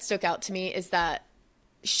thing that stuck out to me is that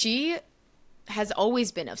she has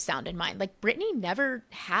always been of sound in mind. Like, Britney never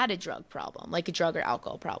had a drug problem, like a drug or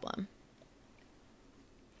alcohol problem.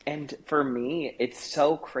 And for me, it's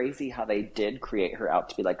so crazy how they did create her out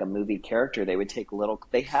to be like a movie character. They would take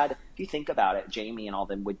they had, if you think about it, Jamie and all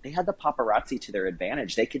them, they had the paparazzi to their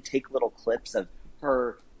advantage. They could take little clips of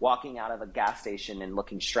her walking out of a gas station and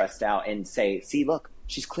looking stressed out and say, see, look,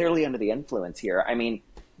 she's clearly under the influence here. I mean,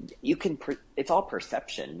 it's all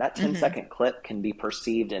perception. That 10-second clip can be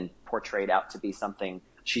perceived and portrayed out to be something.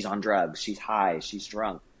 She's on drugs, she's high, she's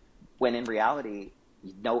drunk. When in reality,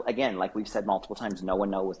 again, like we've said multiple times, no one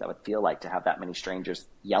knows what that would feel like to have that many strangers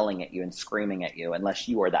yelling at you and screaming at you unless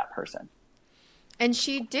you are that person. And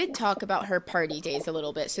she did talk about her party days a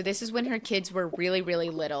little bit. So this is when her kids were really, really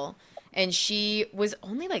little. And she was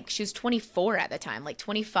only she was 24 at the time, like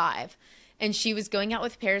 25. And she was going out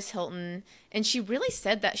with Paris Hilton. And she really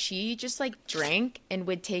said that she just drank and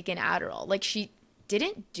would take an Adderall. Like, she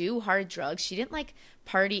didn't do hard drugs. She didn't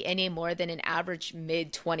party any more than an average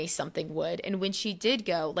mid 20 something would. And when she did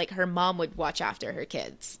go, her mom would watch after her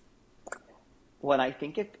kids. Well, and I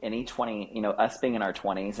think if any 20, us being in our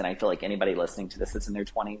 20s, and I feel like anybody listening to this that's in their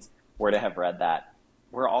 20s were to have read that,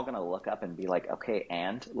 we're all going to look up and be like, okay,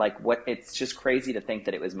 and it's just crazy to think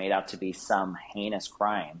that it was made out to be some heinous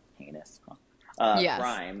crime,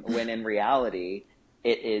 crime, when in reality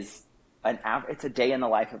it is it's a day in the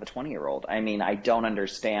life of a 20-year-old. I mean, I don't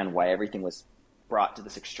understand why everything was brought to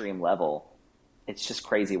this extreme level. It's just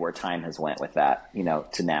crazy where time has went with that,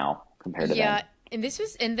 to now compared to then. And this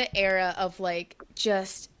was in the era of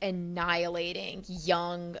just annihilating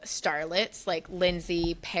young starlets like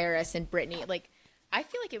Lindsay, Paris, and Britney. I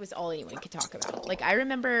feel like it was all anyone could talk about. I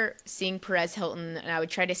remember seeing Perez Hilton, and I would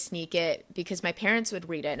try to sneak it because my parents would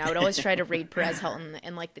read it, and I would always try to read Perez Hilton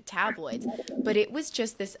in the tabloids. But it was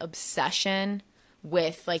just this obsession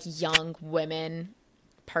with young women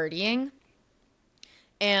partying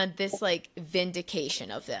and this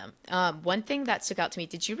vindication of them. One thing that stuck out to me,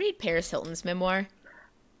 did you read Paris Hilton's memoir?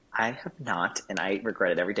 I have not, and I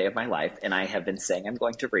regret it every day of my life, and I have been saying I'm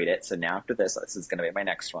going to read it, so now after this is going to be my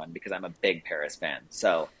next one, because I'm a big Paris fan,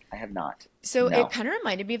 so I have not. So no. It kind of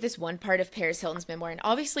reminded me of this one part of Paris Hilton's memoir, and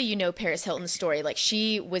obviously Paris Hilton's story.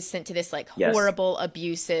 She was sent to this yes. horrible,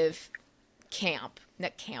 abusive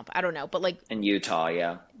not camp, I don't know, but in Utah,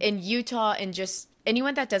 yeah. In Utah, and just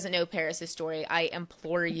anyone that doesn't know Paris's story, I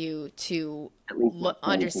implore you to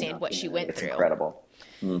understand what she went through. It's incredible.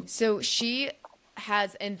 So she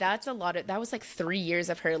has, and that was 3 years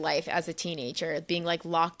of her life as a teenager, being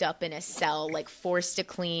locked up in a cell, forced to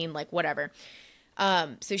clean, whatever.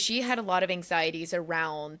 So she had a lot of anxieties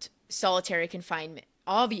around solitary confinement,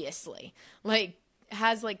 obviously,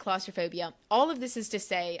 has claustrophobia. All of this is to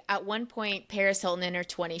say, at one point, Paris Hilton in her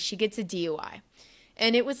 20s, she gets a DUI,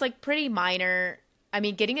 and it was pretty minor. I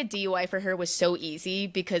mean, getting a DUI for her was so easy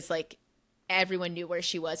because everyone knew where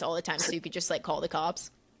she was all the time, so you could just call the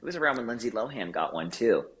cops. It was around when Lindsay Lohan got one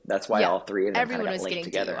too. That's why all three of them everyone got was linked getting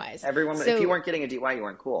together. DUIs. Everyone, if you weren't getting a DUI, you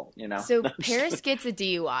weren't cool. So Paris gets a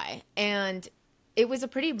DUI, and it was a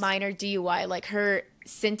pretty minor DUI. Her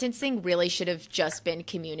sentencing really should have just been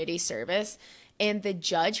community service. And the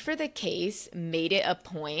judge for the case made it a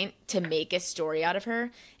point to make a story out of her.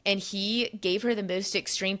 And he gave her the most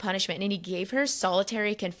extreme punishment. And he gave her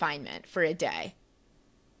solitary confinement for a day.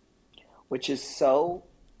 Which is so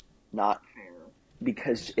not fair.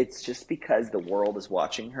 Because it's just because the world is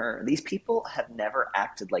watching her. These people have never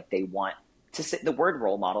acted like they want to say. The word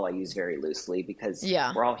role model I use very loosely because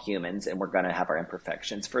we're all humans and we're going to have our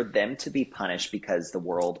imperfections. For them to be punished because the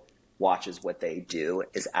world watches what they do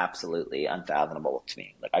is absolutely unfathomable to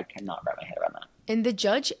me. I cannot wrap my head around that. And the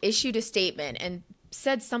judge issued a statement and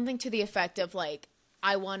said something to the effect of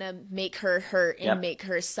I want to make her hurt and make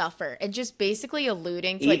her suffer, and just basically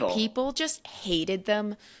alluding to people just hated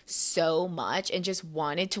them so much and just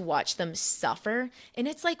wanted to watch them suffer. And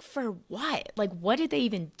it's for what? What did they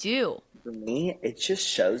even do? For me, it just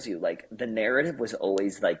shows you the narrative was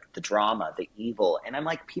always the drama, the evil. And I'm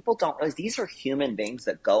people don't realize these are human beings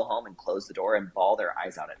that go home and close the door and bawl their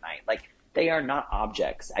eyes out at night. they are not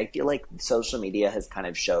objects. I feel like social media has kind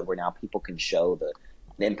of showed where now people can show the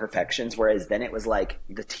imperfections, whereas then it was like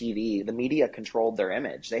the TV, the media controlled their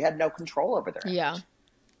image. They had no control over their Yeah. image.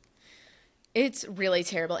 It's really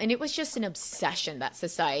terrible. And it was just an obsession that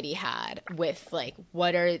society had with like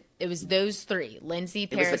it was those three, Lindsay, It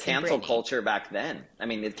was the Paris, and cancel Brittany. culture back then. I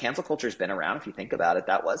mean, the cancel culture's been around if you think about it.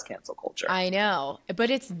 That was cancel culture. I know. But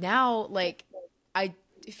it's now like I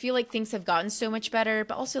feel like things have gotten so much better,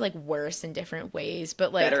 but also like worse in different ways.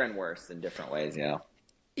 But like Better and worse in different ways, yeah.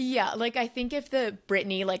 yeah, like I think if the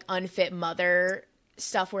Britney like unfit mother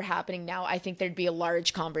stuff were happening now, I think there'd be a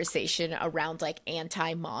large conversation around like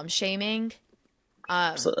anti-mom shaming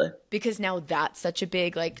Absolutely. because now that's such a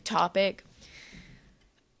big like topic.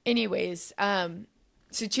 Anyways, so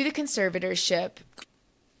to the conservatorship,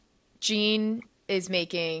 Jean is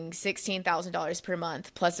making $16,000 per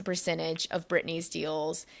month plus a percentage of Britney's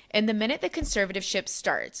deals. And the minute the conservatorship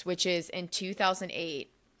starts, which is in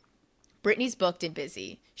 2008, Britney's booked and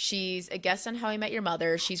busy. She's a guest on How I Met Your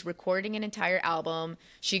Mother. She's recording an entire album.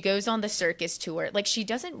 She goes on the circus tour. Like she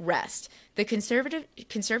doesn't rest. The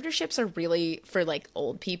conservatorships are really for like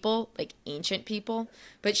old people, like ancient people,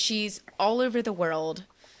 but she's all over the world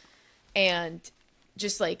and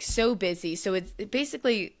just like so busy. So it's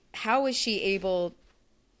basically how is she able,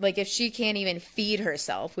 like if she can't even feed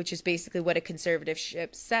herself, which is basically what a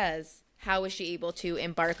conservatorship says, how is she able to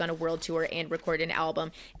embark on a world tour and record an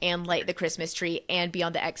album and light the Christmas tree and be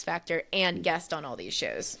on the X Factor and guest on all these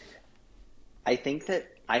shows? I think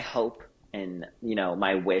that I hope and,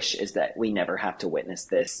 my wish is that we never have to witness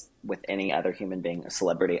this with any other human being, a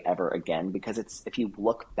celebrity ever again, because if you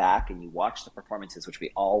look back and you watch the performances, which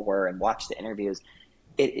we all were, and watch the interviews,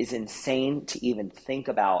 it is insane to even think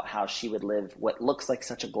about how she would live what looks like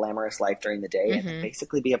such a glamorous life during the day and then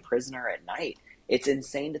basically be a prisoner at night. It's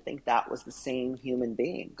insane to think that was the same human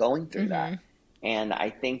being going through that. And I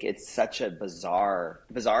think it's such a bizarre,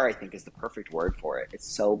 I think is the perfect word for it.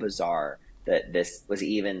 It's so bizarre that this was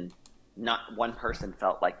even, not one person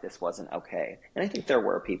felt like this wasn't okay. And I think there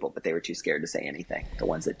were people, but they were too scared to say anything, the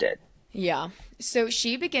ones that did. Yeah. So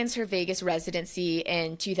she begins her Vegas residency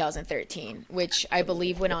in 2013, which I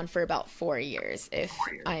believe went on for about 4 years, if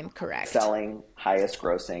I'm correct. Selling, highest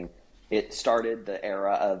grossing. It started the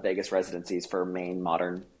era of Vegas residencies for main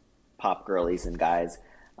modern pop girlies and guys.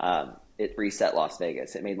 It reset Las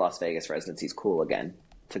Vegas. It made Las Vegas residencies cool again,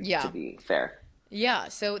 to be fair. Yeah,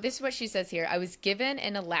 so this is what she says here. I was given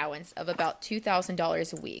an allowance of about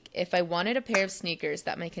 $2,000 a week. If I wanted a pair of sneakers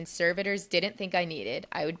that my conservators didn't think I needed,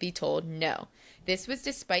 I would be told no. This was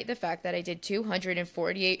despite the fact that I did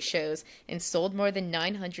 248 shows and sold more than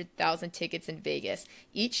 900,000 tickets in Vegas.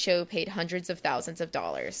 Each show paid hundreds of thousands of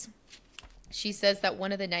dollars. She says that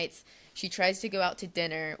one of the nights she tries to go out to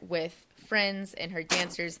dinner with friends and her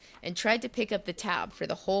dancers and tried to pick up the tab for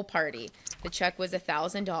the whole party. The check was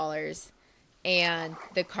 $1,000 and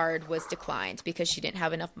the card was declined because she didn't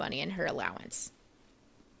have enough money in her allowance.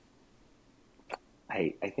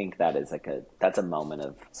 I think that is that's a moment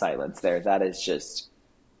of silence there. That is just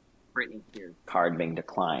Britney Spears' card being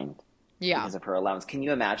declined because of her allowance. Can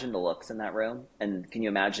you imagine the looks in that room? And can you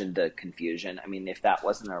imagine the confusion? I mean, if that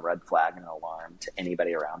wasn't a red flag and an alarm to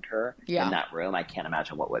anybody around her in that room, I can't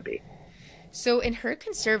imagine what would be. So in her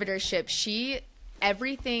conservatorship,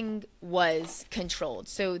 everything was controlled.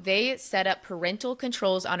 So they set up parental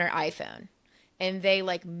controls on her iPhone and they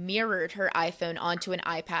like mirrored her iPhone onto an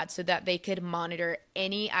iPad so that they could monitor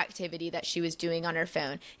any activity that she was doing on her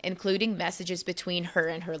phone, including messages between her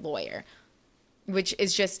and her lawyer, which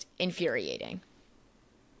is just infuriating.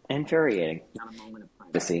 Infuriating. Not a moment of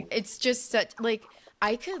privacy. It's just such like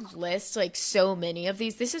I could list like so many of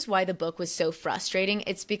these. This is why the book was so frustrating.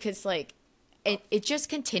 It's because like it just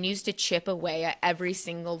continues to chip away at every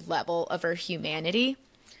single level of her humanity.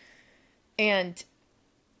 And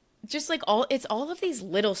just like it's all of these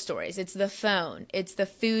little stories. It's the phone, it's the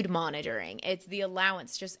food monitoring, it's the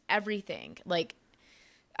allowance, just everything. Like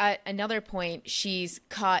at another point, she's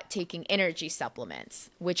caught taking energy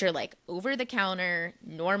supplements, which are like over the counter,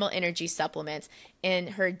 normal energy supplements.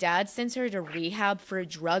 And her dad sends her to rehab for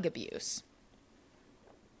drug abuse.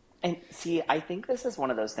 And see, I think this is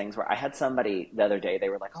one of those things where I had somebody the other day, they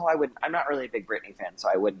were like, I'm not really a big Britney fan, so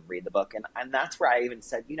I wouldn't read the book. And that's where I even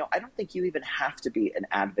said, I don't think you even have to be an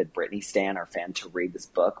avid Britney stan or fan to read this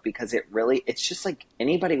book, because it's just like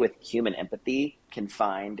anybody with human empathy can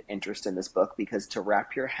find interest in this book, because to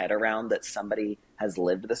wrap your head around that somebody has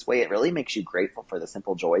lived this way, it really makes you grateful for the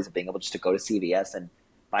simple joys of being able just to go to CVS and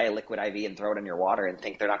buy a liquid IV and throw it in your water and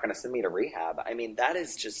think they're not going to send me to rehab. I mean, that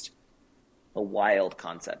is just a wild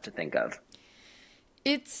concept to think of.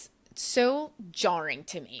 It's so jarring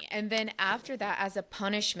to me. And then after that, as a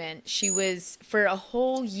punishment, she was, for a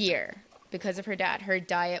whole year, because of her dad, her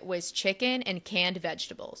diet was chicken and canned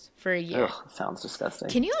vegetables for a year. Ugh, sounds disgusting.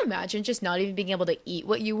 Can you imagine just not even being able to eat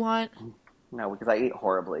what you want? No, because I eat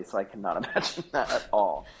horribly, so I cannot imagine that at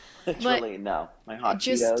all. But Literally, no. My hot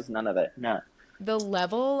just Cheetos, none of it. No. the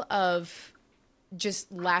level of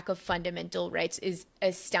just lack of fundamental rights is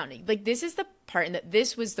astounding. Like, this is the part, and that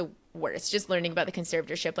this was the worst, just learning about the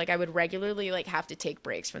conservatorship. Like, I would regularly like have to take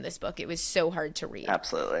breaks from this book. It was so hard to read.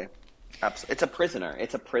 Absolutely. Absolutely. It's a prisoner.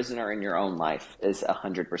 It's a prisoner in your own life is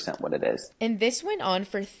 100% what it is. And this went on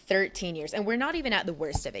for 13 years, and we're not even at the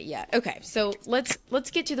worst of it yet. Okay, so let's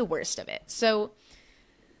get to the worst of it. So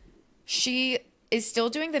she is still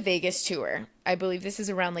doing the Vegas tour. I believe this is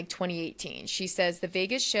around like 2018. She says the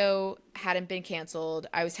Vegas show hadn't been canceled.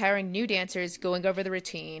 I was hiring new dancers, going over the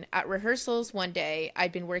routine. At rehearsals one day,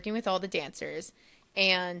 I'd been working with all the dancers,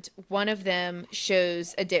 and one of them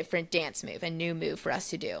shows a different dance move, a new move for us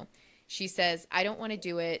to do. She says, I don't want to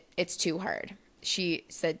do it. It's too hard. She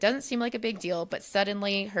said, doesn't seem like a big deal, but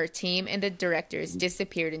suddenly her team and the directors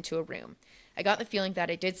disappeared into a room. I got the feeling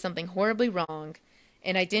that I did something horribly wrong,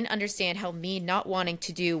 and I didn't understand how me not wanting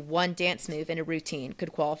to do one dance move in a routine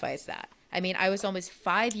could qualify as that. I mean, I was almost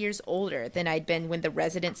 5 years older than I'd been when the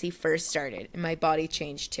residency first started, and my body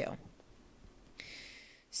changed too.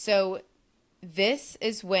 So this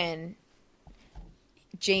is when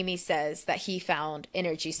Jamie says that he found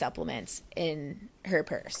energy supplements in her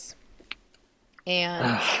purse.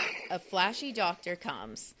 And a flashy doctor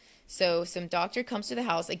comes. So some doctor comes to the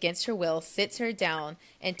house against her will, sits her down,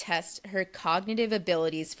 and tests her cognitive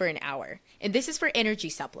abilities for an hour. And this is for energy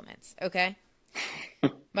supplements, okay?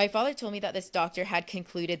 My father told me that this doctor had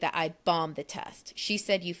concluded that I'd bombed the test. She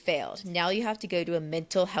said, you failed. Now you have to go to a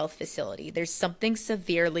mental health facility. There's something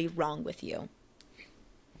severely wrong with you.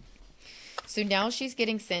 So now she's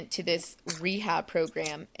getting sent to this rehab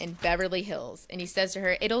program in Beverly Hills. And he says to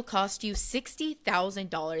her, it'll cost you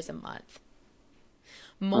 $60,000 a month.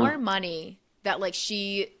 More money that, like,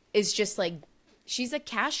 she is just like, she's a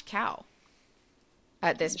cash cow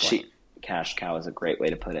at this point. Cash cow is a great way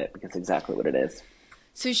to put it, because exactly what it is.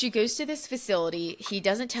 So she goes to this facility. He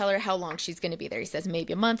doesn't tell her how long she's going to be there. He says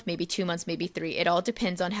maybe a month, maybe 2 months, maybe 3. It all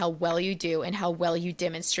depends on how well you do and how well you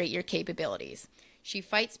demonstrate your capabilities. She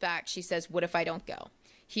fights back. She says, what if I don't go?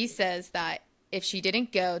 He says that if she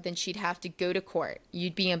didn't go, then she'd have to go to court.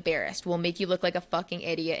 You'd be embarrassed. We'll make you look like a fucking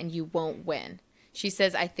idiot and you won't win. She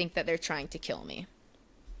says, I think that they're trying to kill me.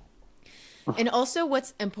 And also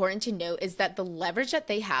what's important to note is that the leverage that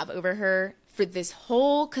they have over her for this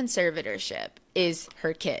whole conservatorship is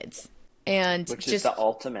her kids. And which is the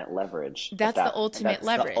ultimate leverage. That's the ultimate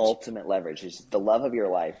leverage. The ultimate leverage is the love of your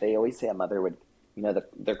life. They always say a mother would,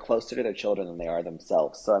 they're closer to their children than they are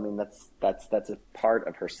themselves. So, I mean, that's a part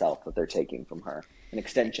of herself that they're taking from her, an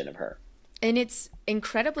extension of her. And it's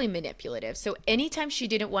incredibly manipulative. So anytime she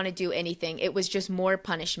didn't want to do anything, it was just more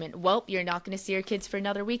punishment. Well, you're not going to see your kids for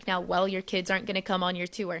another week now. Well, your kids aren't going to come on your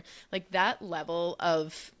tour. Like, that level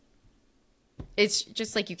of, it's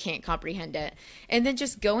just like you can't comprehend it. And then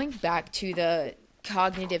just going back to the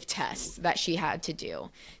cognitive tests that she had to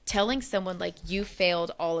do, telling someone like, you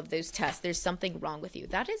failed all of those tests, there's something wrong with you.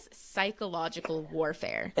 That is psychological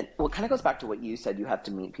warfare. And well, it kind of goes back to what you said. You have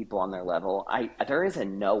to meet people on their level. There is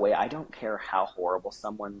in no way, I don't care how horrible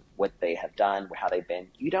someone, what they have done, how they've been.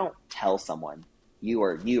 You don't tell someone you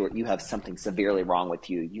have something severely wrong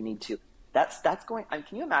with you. You need to, that's going, can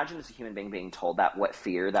you imagine as a human being being told that, what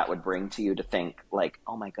fear that would bring to you to think like,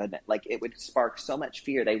 oh my goodness, like it would spark so much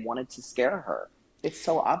fear. They wanted to scare her. It's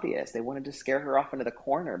so obvious. They wanted to scare her off into the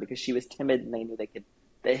corner because she was timid and they knew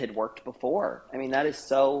they had worked before. I mean, that is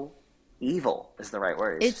so evil is the right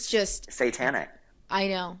word. It's just satanic. I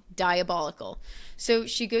know. Diabolical. So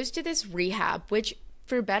she goes to this rehab, which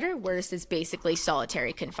for better or worse is basically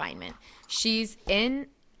solitary confinement. She's in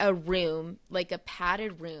a room, like a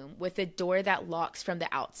padded room with a door that locks from the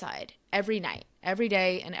outside every night, every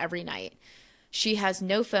day and every night. She has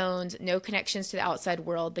no phones, no connections to the outside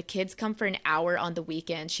world. The kids come for an hour on the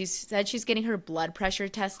weekend. She said she's getting her blood pressure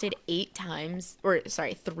tested 3 times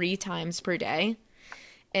per day.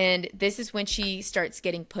 And this is when she starts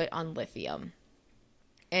getting put on lithium.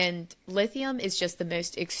 And lithium is just the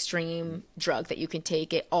most extreme drug that you can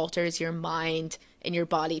take. It alters your mind and your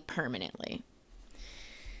body permanently.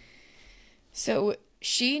 So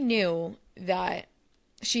she knew that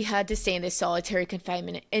she had to stay in this solitary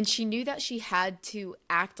confinement, and she knew that she had to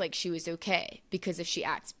act like she was okay, because if she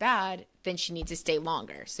acts bad, then she needs to stay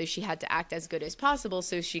longer. So she had to act as good as possible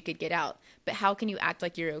so she could get out. But how can you act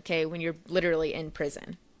like you're okay when you're literally in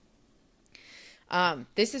prison?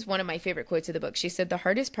 This is one of my favorite quotes of the book. She said, "The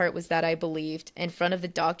hardest part was that I believed in front of the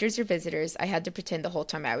doctors or visitors, I had to pretend the whole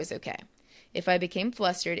time I was okay. If I became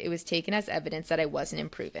flustered, it was taken as evidence that I wasn't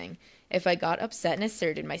improving. If I got upset and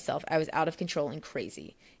asserted myself, I was out of control and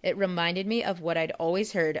crazy. It reminded me of what I'd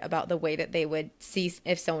always heard about the way that they would see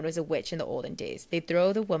if someone was a witch in the olden days. They'd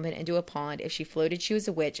throw the woman into a pond. If she floated, she was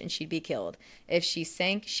a witch and she'd be killed. If she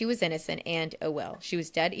sank, she was innocent and, oh well, she was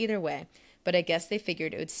dead either way. But I guess they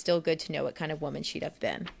figured it was still good to know what kind of woman she'd have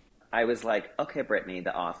been." I was like, okay, Brittany,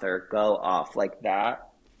 the author, go off. Like that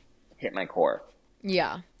hit my core.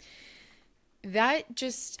 Yeah.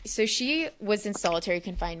 So she was in solitary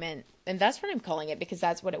confinement, and that's what I'm calling it because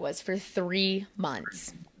that's what it was, for 3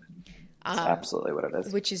 months. That's absolutely what it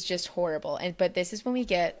is. Which is just horrible. But this is when we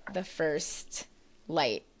get the first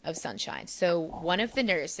light of sunshine. So one of the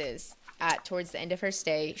nurses towards the end of her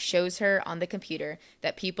stay shows her on the computer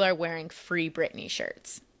that people are wearing Free Britney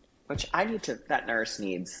shirts. Which that nurse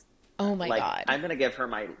needs. Oh my God. I'm going to give her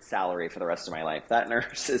my salary for the rest of my life. That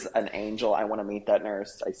nurse is an angel. I want to meet that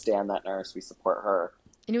nurse. I stand that nurse. We support her.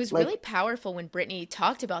 And it was really powerful when Britney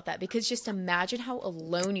talked about that, because just imagine how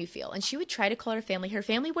alone you feel. And she would try to call her family. Her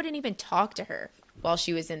family wouldn't even talk to her while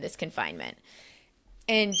she was in this confinement.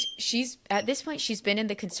 And at this point, she's been in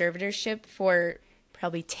the conservatorship for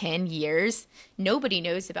probably 10 years. Nobody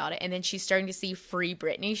knows about it. And then she's starting to see Free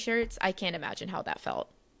Britney shirts. I can't imagine how that felt.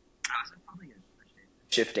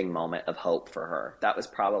 Shifting moment of hope for her. That was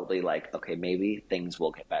probably like, okay, maybe things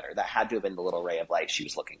will get better. That had to have been the little ray of light she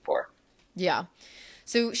was looking for. Yeah.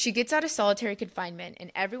 So she gets out of solitary confinement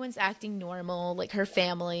and everyone's acting normal, like her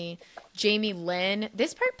family. Jamie Lynn,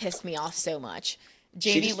 this part pissed me off so much.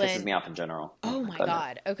 She pisses me off in general. Oh my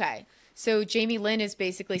God. Okay. So Jamie Lynn is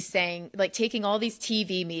basically saying, like, taking all these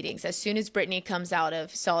TV meetings. As soon as Britney comes out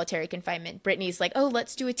of solitary confinement, Britney's like, oh,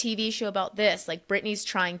 let's do a TV show about this. Like, Britney's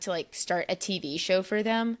trying to, like, start a TV show for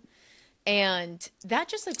them. And that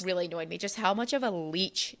just, like, really annoyed me, just how much of a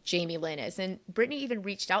leech Jamie Lynn is. And Britney even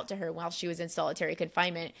reached out to her while she was in solitary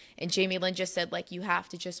confinement. And Jamie Lynn just said, like, you have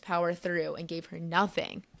to just power through, and gave her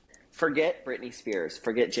nothing. Forget Britney Spears.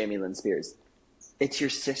 Forget Jamie Lynn Spears. It's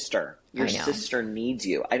your sister. Your sister needs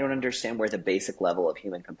you. I don't understand where the basic level of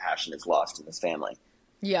human compassion is lost in this family.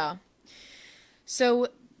 Yeah. So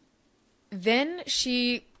then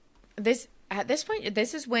at this point,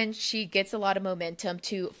 this is when she gets a lot of momentum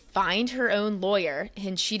to find her own lawyer.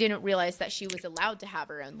 And she didn't realize that she was allowed to have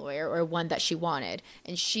her own lawyer, or one that she wanted.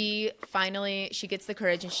 And she gets the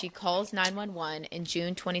courage and she calls 911 in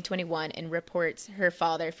June 2021 and reports her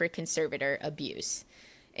father for conservator abuse.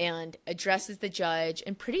 And addresses the judge,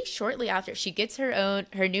 and pretty shortly after, she gets her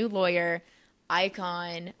new lawyer,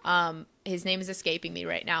 Icon. His name is escaping me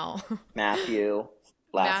right now. Matthew,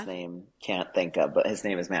 last name can't think of, but his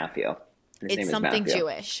name is Matthew. It's something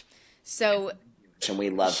Jewish. So, and we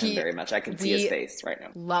love him very much. I can see his face right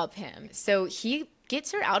now. Love him. So he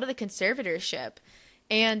gets her out of the conservatorship.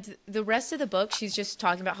 And the rest of the book, she's just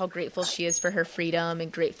talking about how grateful she is for her freedom and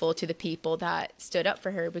grateful to the people that stood up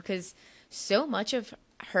for her, because so much of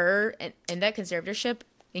her and that conservatorship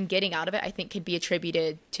and getting out of it, I think, could be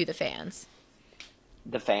attributed to the fans.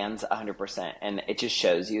 The fans, 100%. And it just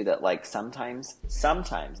shows you that, like, sometimes,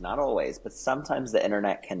 not always, but sometimes the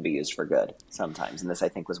internet can be used for good. Sometimes. And this, I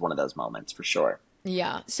think, was one of those moments for sure.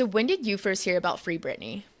 Yeah. So when did you first hear about Free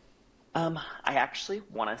Britney? I actually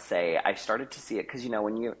want to say I started to see it because,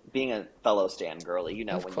 when you're being a fellow Stan girly, you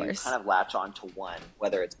kind of latch on to one,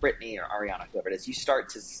 whether it's Britney or Ariana, whoever it is, you start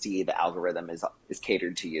to see the algorithm is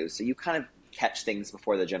catered to you. So you kind of catch things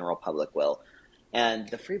before the general public will. And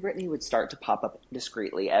the Free Britney would start to pop up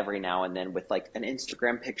discreetly every now and then with, like, an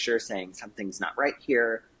Instagram picture saying something's not right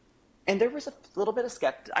here. And there was a little bit of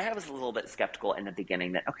I was a little bit skeptical in the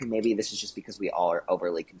beginning that, okay, maybe this is just because we all are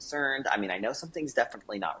overly concerned. I mean, I know something's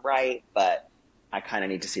definitely not right, but I kind of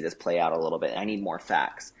need to see this play out a little bit. I need more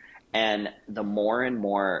facts. And the more and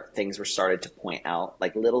more things were started to point out,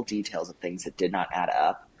 like little details of things that did not add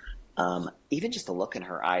up, even just the look in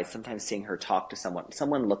her eyes, sometimes seeing her talk to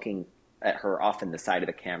someone looking at her off in the side of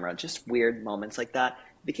the camera, just weird moments like that,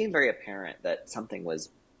 it became very apparent that something was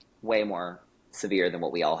way more severe than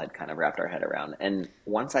what we all had kind of wrapped our head around. And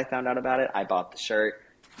once I found out about it, I bought the shirt.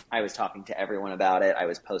 I was talking to everyone about it. I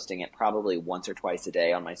was posting it probably once or twice a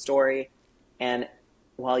day on my story. And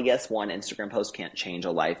while, yes, one Instagram post can't change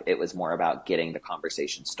a life, it was more about getting the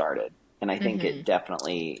conversation started. And I think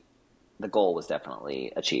the goal was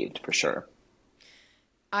definitely achieved for sure.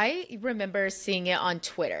 I remember seeing it on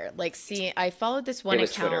Twitter. I followed this one account. It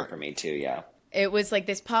was Twitter for me too, yeah. It was like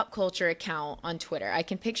this pop culture account on Twitter. I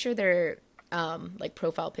can picture their like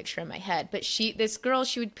profile picture in my head, but this girl,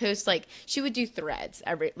 she would post like, she would do threads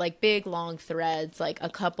every, like big long threads, like a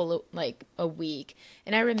couple of, like a week.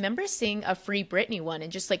 And I remember seeing a Free Britney one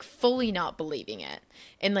and just like fully not believing it,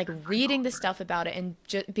 and like reading the stuff about it and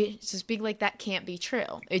just being like, that can't be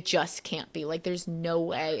true. It just can't be. Like, there's no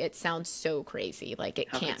way. It sounds so crazy. Like,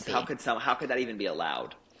 it can't be. How could that even be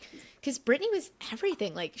allowed? Because Britney was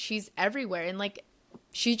everything. Like, she's everywhere. And like,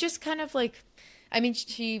 she just kind of like, I mean,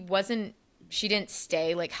 she didn't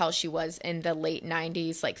stay like how she was in the late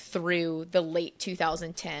 90s, like through the late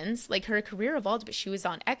 2010s. Like, her career evolved, but she was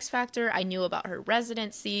on X Factor. I knew about her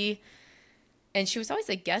residency, and she was always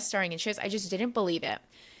like guest starring in shows. I just didn't believe it.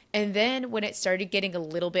 And then when it started getting a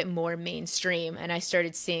little bit more mainstream and I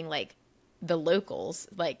started seeing like the locals,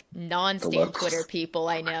 like non-Stan Twitter people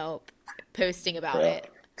I know posting about it.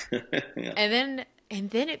 Yeah. And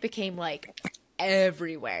then it became like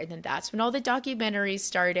everywhere. Then that's when all the documentaries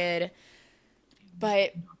started.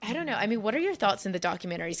 But I don't know. I mean, what are your thoughts on the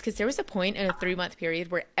documentaries? Because there was a point in a 3-month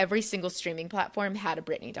period where every single streaming platform had a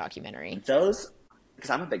Britney documentary. Because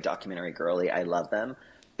I'm a big documentary girly, I love them.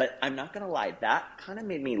 But I'm not going to lie, that kind of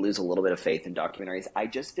made me lose a little bit of faith in documentaries. I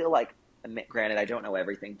just feel like, granted, I don't know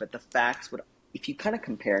everything, but the facts would, if you kind of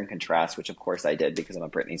compare and contrast, which of course I did because I'm a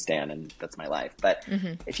Britney stan and that's my life. But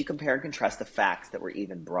if you compare and contrast the facts that were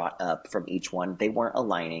even brought up from each one, they weren't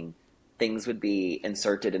aligning. Things would be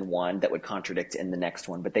inserted in one that would contradict in the next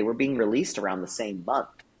one, but they were being released around the same month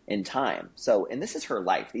in time. So, and this is her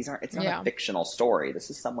life. It's not a fictional story. This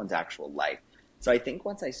is someone's actual life. So I think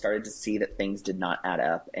once I started to see that things did not add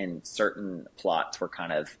up and certain plots were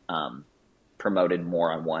kind of promoted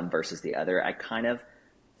more on one versus the other, I kind of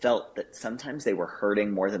felt that sometimes they were hurting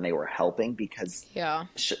more than they were helping, because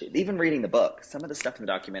even reading the book, some of the stuff in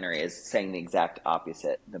the documentary is saying the exact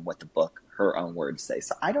opposite than what the book, her own words, say.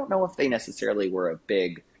 So I don't know if they necessarily were a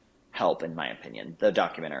big help, in my opinion, the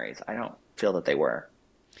documentaries. I don't feel that they were.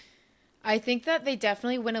 I think that they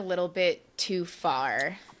definitely went a little bit too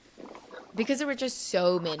far because there were just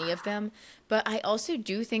so many of them. But I also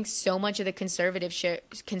do think so much of the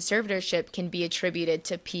conservatorship can be attributed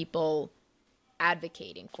to people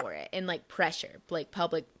advocating for it and like pressure, like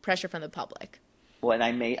public pressure from the public. Well, and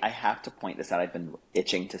I have to point this out. I've been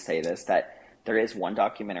itching to say this, that there is one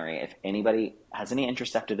documentary, if anybody has any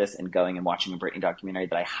interest after this in going and watching a Britney documentary,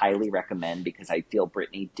 that I highly recommend, because I feel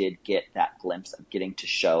Britney did get that glimpse of getting to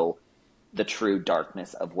show the true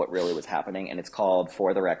darkness of what really was happening. And it's called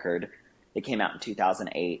For the Record. It came out in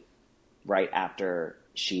 2008, right after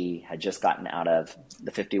she had just gotten out of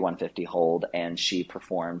the 5150 hold, and she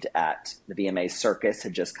performed at the VMAs. Circus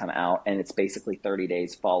had just come out, and it's basically 30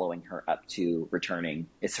 days following her up to returning.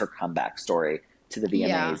 It's her comeback story to the VMAs.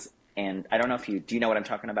 Yeah. And I don't know if do you know what I'm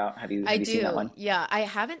talking about? Have you seen that one? Yeah, I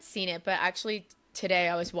haven't seen it, but actually today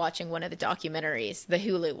I was watching one of the documentaries, the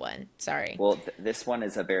Hulu one. Sorry. Well, this one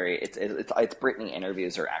is it's Britney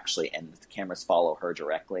interviews her actually, and the cameras follow her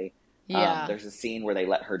directly. Yeah. There's a scene where they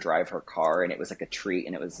let her drive her car, and it was like a treat,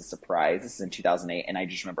 and it was a surprise. This is in 2008, and I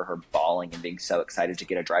just remember her bawling and being so excited to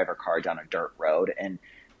get to drive her car down a dirt road. And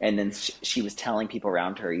then she was telling people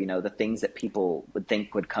around her, you know, the things that people would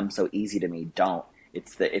think would come so easy to me don't.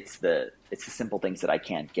 It's the simple things that I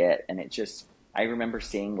can't get. And I remember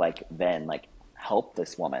seeing help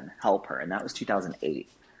this woman, help her. And that was 2008.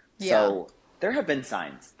 Yeah. So there have been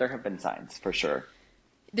signs for sure.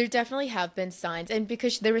 There definitely have been signs. And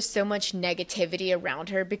because there was so much negativity around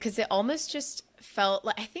her, because it almost just felt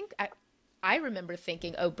like, I remember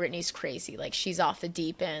thinking, oh, Britney's crazy. Like, she's off the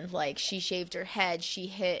deep end. Like, she shaved her head. She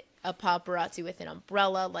hit a paparazzi with an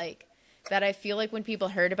umbrella. Like, that I feel like when people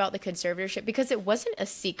heard about the conservatorship, because it wasn't a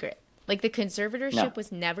secret. Like, the conservatorship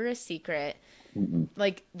was never a secret. Mm-mm.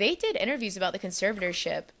 Like, they did interviews about the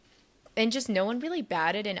conservatorship, and just no one really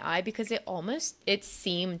batted an eye, because it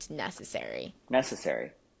seemed necessary.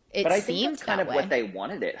 But I think that's kind of what they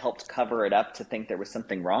wanted. It helped cover it up to think there was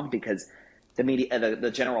something wrong, because the media,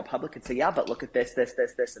 the general public could say, yeah, but look at this,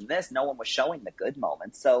 and this. No one was showing the good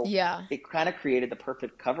moments. So it kind of created the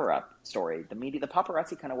perfect cover-up story. The media, the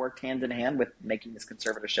paparazzi kind of worked hand in hand with making this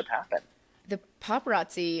conservatorship happen. The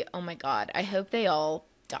paparazzi, oh my God, I hope they all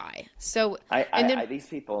die. So these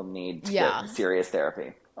people need serious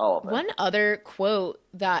therapy. All of them. One other quote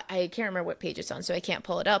that I can't remember what page it's on, so I can't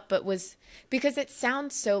pull it up, but was, because it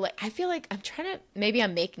sounds so like, I feel like maybe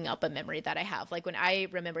I'm making up a memory that I have. Like, when I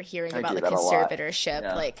remember hearing about the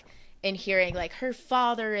conservatorship, like, and hearing like her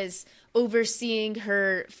father is overseeing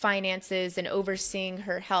her finances and overseeing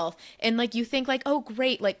her health. And like, you think like, oh,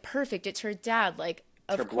 great, like, perfect. It's her dad. Like,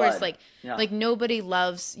 of course, like nobody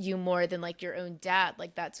loves you more than like your own dad.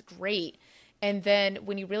 Like, that's great. And then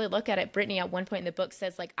when you really look at it, Brittany at one point in the book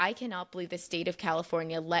says, like, I cannot believe the state of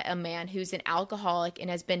California let a man who's an alcoholic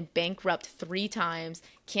and has been bankrupt 3 times,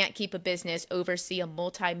 can't keep a business, oversee a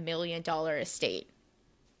multi-million-dollar estate.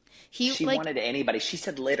 He, She like, wanted anybody. She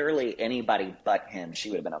said literally anybody but him she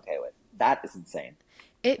would have been okay with. That is insane.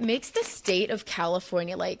 it makes the state of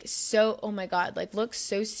California like so, oh my God, like look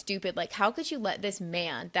so stupid. Like, how could you let this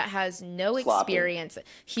man that has no Sloppy. experience?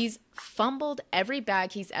 He's fumbled every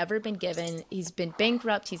bag he's ever been given. He's been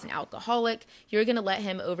bankrupt. He's an alcoholic. You're going to let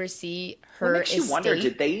him oversee What her makes you wonder, did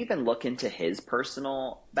estate? they even look into his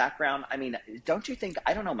personal background? I mean, don't you think,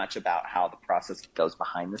 I don't know much about how the process goes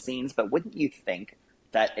behind the scenes, but wouldn't you think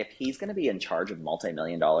that if he's going to be in charge of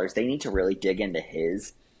multi-million dollars, they need to really dig into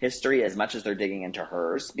his history as much as they're digging into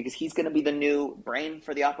hers because he's going to be the new brain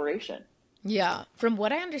for the operation. Yeah. From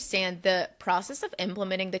what I understand, the process of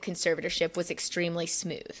implementing the conservatorship was extremely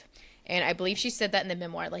smooth. And I believe she said that in the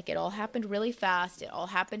memoir. Like, it all happened really fast. It all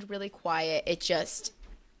happened really quiet. It just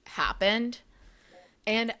happened.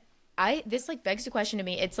 And this like begs the question to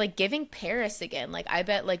me. It's like giving Paris again. Like, I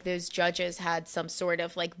bet like those judges had some sort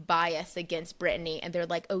of like bias against Brittany, and they're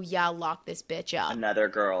like, oh yeah, lock this bitch up. Another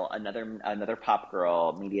girl, another pop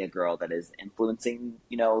girl, media girl that is influencing,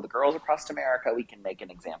 the girls across America. We can make an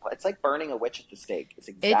example. It's like burning a witch at the stake. It's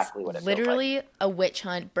It's exactly what it feels like. literally a witch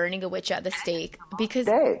hunt, burning a witch at the stake. Because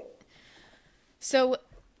Day. so,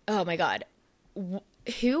 oh my God,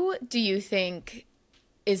 who do you think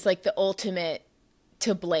is like the ultimate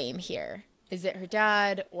to blame here? Is it her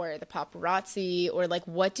dad or the paparazzi, or like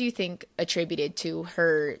what do you think attributed to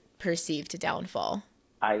her perceived downfall?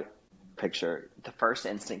 I picture the first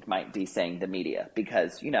instinct might be saying the media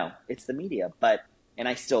because, it's the media, but, and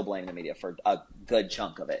I still blame the media for a good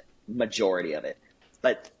chunk of it, majority of it.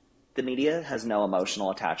 But the media has no emotional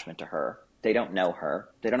attachment to her. They don't know her.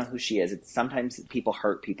 They don't know who she is. It's sometimes people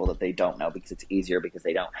hurt people that they don't know because it's easier because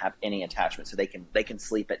they don't have any attachment. So they can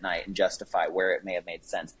sleep at night and justify where it may have made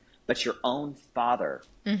sense. But your own father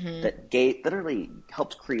that literally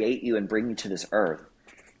helped create you and bring you to this earth,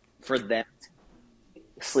 for them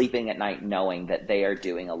sleeping at night knowing that they are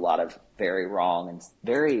doing a lot of very wrong and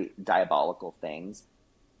very diabolical things,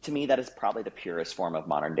 to me that is probably the purest form of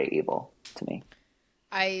modern day evil to me.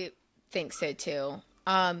 I think so too.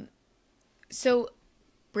 So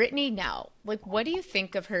Brittany now, like, what do you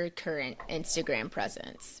think of her current Instagram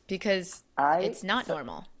presence? Because I it's not so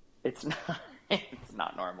normal. it's not it's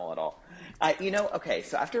not normal at all. Okay,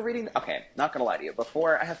 so after reading, okay, not gonna lie to you,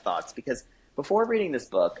 before I have thoughts because before reading this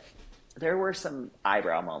book, there were some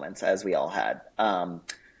eyebrow moments as we all had.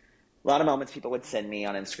 A lot of moments people would send me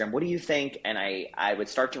on Instagram, what do you think? And I would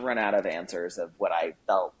start to run out of answers of what I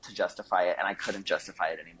felt to justify it, and I couldn't justify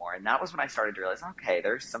it anymore. And that was when I started to realize, okay,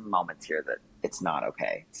 there's some moments here that it's not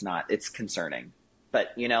okay. It's concerning.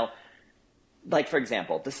 But, like, for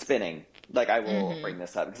example, the spinning. Like, I will bring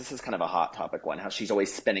this up because this is kind of a hot topic one, how she's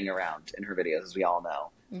always spinning around in her videos, as we all know.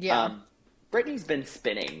 Yeah. Brittany's been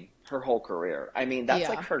spinning her whole career. I mean, that's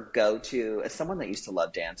like Yeah. her go-to. As someone that used to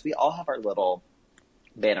love dance, we all have our little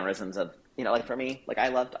mannerisms of, like for me, like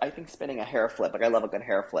I think spinning a hair flip, like I love a good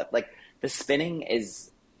hair flip. Like the spinning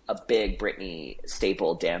is a big Britney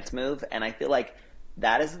staple dance move. And I feel like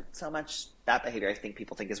that isn't so much that behavior I think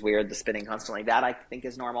people think is weird. The spinning constantly, that I think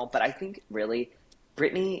is normal. But I think really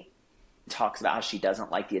Britney talks about how she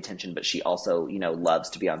doesn't like the attention, but she also, loves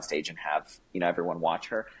to be on stage and have, everyone watch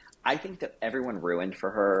her. I think that everyone ruined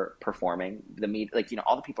for her performing the meet, like,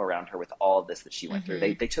 all the people around her with all of this that she went through.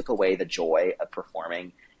 They took away the joy of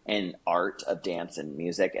performing and art of dance and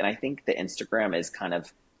music. And I think the Instagram is kind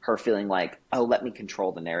of her feeling like, oh, let me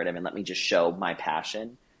control the narrative and let me just show my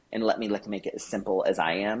passion and let me like make it as simple as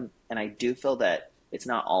I am. And I do feel that it's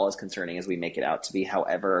not all as concerning as we make it out to be.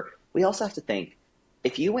 However, we also have to think,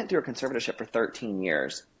 if you went through a conservatorship for 13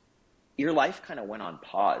 years, your life kind of went on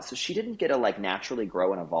pause. So she didn't get to like naturally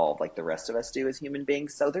grow and evolve like the rest of us do as human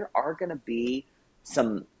beings. So there are going to be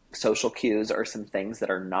some social cues or some things that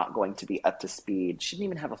are not going to be up to speed. She didn't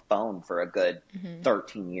even have a phone for a good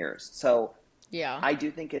 13 years. So Yeah. I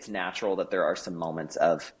do think it's natural that there are some moments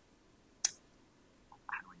of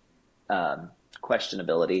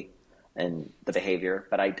questionability in the behavior.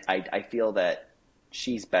 But I feel that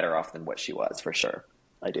she's better off than what she was for sure.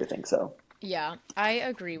 I do think so. Yeah, I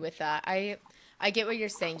agree with that. I get what you're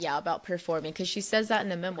saying, yeah, about performing, because she says that in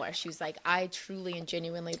the memoir. She was like, I truly and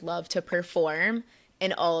genuinely love to perform,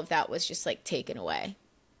 and all of that was just like taken away.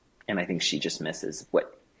 And I think she just misses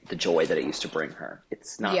what the joy that it used to bring her.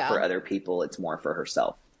 It's not Yeah. for other people, it's more for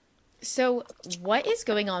herself. So, what is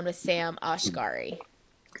going on with Sam Ashgari?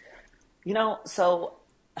 So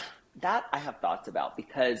that I have thoughts about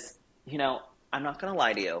because, I'm not going to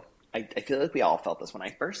lie to you. I feel like we all felt this when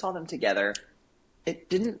I first saw them together. It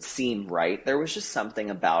didn't seem right. There was just something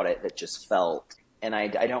about it that just felt, and I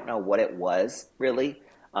don't know what it was really.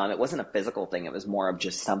 It wasn't a physical thing. It was more of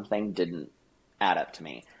just something didn't add up to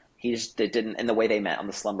me. He just it didn't. And the way they met on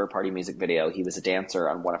the Slumber Party music video, he was a dancer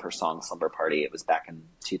on one of her songs, Slumber Party. It was back in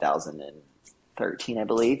 2013, I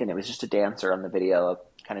believe, and it was just a dancer on the video.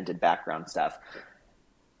 Kind of did background stuff.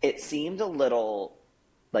 It seemed a little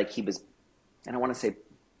like he was. I don't want to say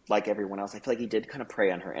like everyone else. I feel like he did kind of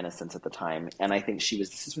prey on her innocence at the time, and I think she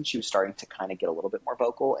was. This is when she was starting to kind of get a little bit more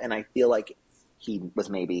vocal, and I feel like he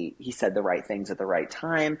said the right things at the right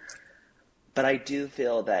time, but I do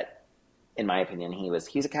feel that, in my opinion,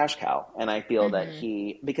 he's a cash cow, and I feel that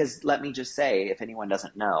because let me just say, if anyone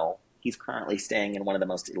doesn't know, he's currently staying in one of the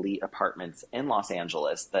most elite apartments in Los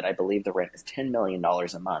Angeles that I believe the rent is $10 million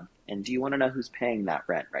a month. And do you want to know who's paying that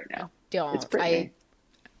rent right now? It's Don't. Britney.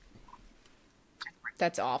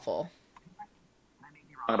 That's awful.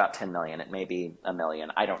 About 10 million. It may be a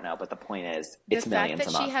million. I don't know. But the point is, The it's fact millions that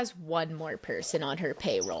a month. she has one more person on her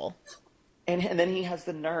payroll. And then he has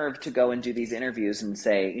the nerve to go and do these interviews and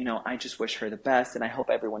say, I just wish her the best and I hope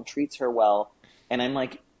everyone treats her well. And I'm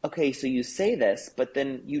like, okay, so you say this, but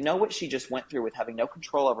then you know what she just went through with having no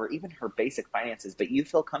control over even her basic finances, but you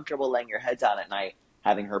feel comfortable laying your head down at night,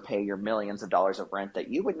 having her pay your millions of dollars of rent that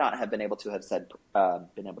you would not have been able to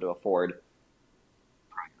been able to afford.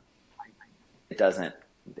 It doesn't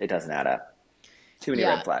add up. Too many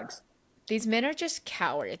red flags. These men are just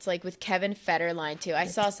cowards. Like with Kevin Federline too. I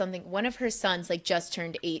saw something. One of her sons like just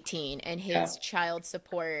turned 18, and his child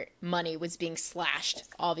support money was being slashed,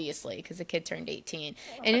 obviously, because the kid turned 18.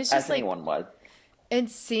 And it's just As anyone was. and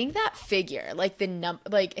seeing that figure, like and I'm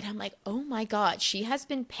like, oh my God, she has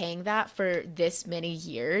been paying that for this many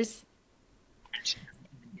years.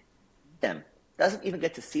 Them doesn't even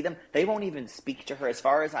get to see them. They won't even speak to her. As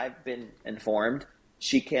far as I've been informed,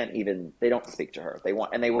 she can't even. They don't speak to her. They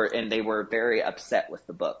were very upset with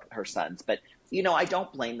the book, her sons. But I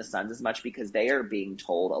don't blame the sons as much because they are being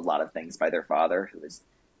told a lot of things by their father, who is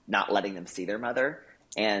not letting them see their mother,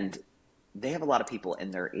 and they have a lot of people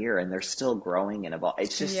in their ear, and they're still growing and evolving.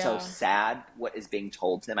 It's just so sad what is being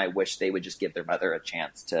told to them. I wish they would just give their mother a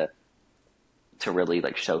chance to really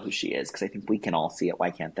like show who she is, because I think we can all see it.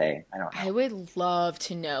 Why can't they? I don't know. I would love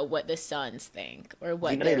to know what the sons think or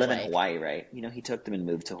what they live like. in Hawaii, right? He took them and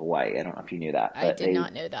moved to Hawaii. I don't know if you knew that. I did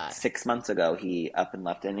not know that. 6 months ago, he up and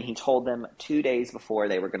left, and he told them 2 days before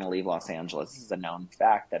they were going to leave Los Angeles. This is a known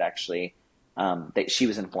fact that actually she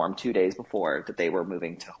was informed 2 days before that they were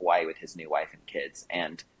moving to Hawaii with his new wife and kids,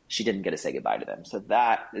 and she didn't get to say goodbye to them. So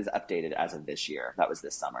that is updated as of this year. That was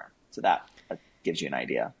this summer. So that gives you an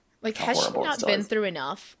idea. Like, has she not been through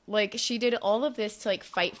enough? Like, she did all of this to, like,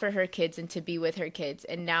 fight for her kids and to be with her kids,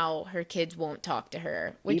 and now her kids won't talk to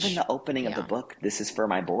her. Even the opening of the book, "This is for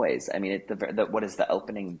my boys." I mean, what is the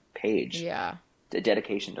opening page? Yeah. The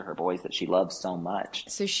dedication to her boys that she loves so much.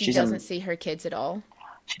 So she doesn't see her kids at all?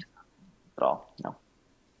 She doesn't at all, no.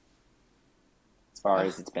 As far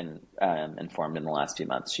as it's been informed in the last few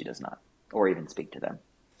months, she does not. Or even speak to them.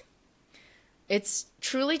 It's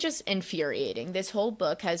truly just infuriating. This whole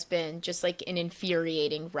book has been just like an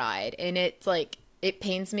infuriating ride. And it's like, it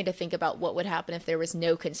pains me to think about what would happen if there was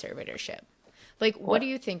no conservatorship. Like, what do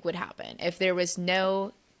you think would happen if there was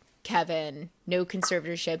no Kevin, no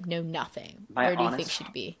conservatorship, no nothing? Where do you think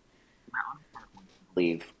she'd be?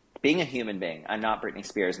 Believe being a human being. I'm not Britney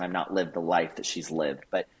Spears and I've not lived the life that she's lived,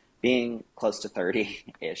 but being close to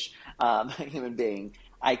 30-ish, a human being,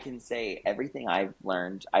 I can say everything I've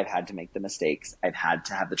learned, I've had to make the mistakes. I've had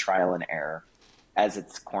to have the trial and error. As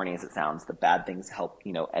it's corny as it sounds, the bad things help,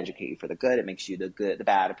 educate you for the good. It makes you the good. The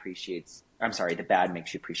bad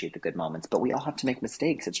makes you appreciate the good moments. But we all have to make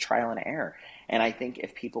mistakes. It's trial and error. And I think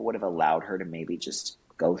if people would have allowed her to maybe just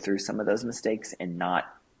go through some of those mistakes and not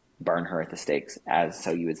burn her at the stakes,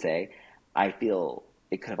 so you would say, I feel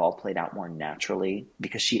it could have all played out more naturally,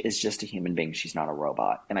 because she is just a human being. She's not a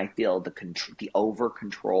robot. And I feel the over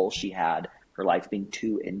control she had, her life being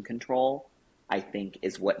too in control, I think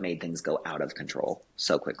is what made things go out of control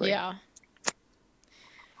so quickly. Yeah.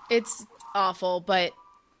 It's awful, but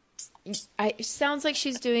it sounds like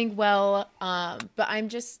she's doing well. But I'm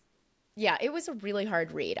just, it was a really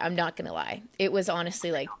hard read. I'm not going to lie. It was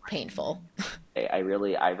honestly like painful. I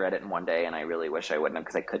read it in one day, and I really wish I wouldn't have,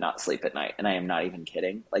 because I could not sleep at night. And I am not even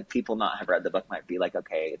kidding. Like, people not have read the book might be like,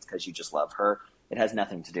 okay, it's because you just love her. It has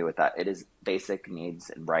nothing to do with that. It is basic needs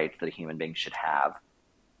and rights that a human being should have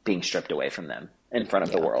being stripped away from them in front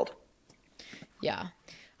of the world. Yeah.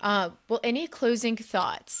 Well, any closing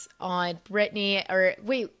thoughts on Britney? Or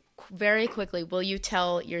wait, very quickly, will you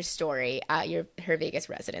tell your story at her Vegas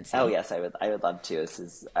Oh residency? yes, I would. I would love to. This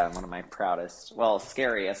is one of my proudest, well,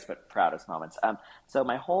 scariest but proudest moments. So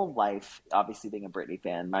my whole life, obviously being a Britney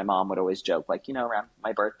fan, my mom would always joke, like, around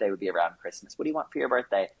my birthday would be around Christmas. What do you want for your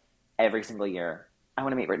birthday? Every single year, I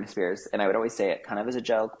want to meet Britney Spears, and I would always say it kind of as a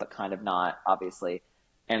joke, but kind of not, obviously.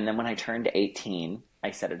 And then when I turned 18,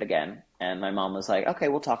 I said it again, and my mom was like, "Okay,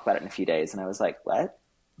 we'll talk about it in a few days." And I was like, "What?" I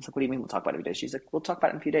was like, "What do you mean we'll talk about it in a few days?" She's like, "We'll talk about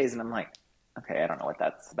it in a few days," and I'm like, "Okay, I don't know what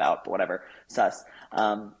that's about, but whatever." Sus.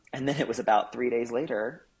 And then it was about 3 days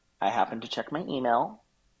later, I happened to check my email,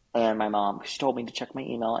 and my mom, she told me to check my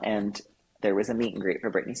email, and there was a meet and greet for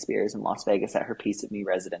Britney Spears in Las Vegas at her Piece of Me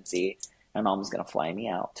residency. My mom was going to fly me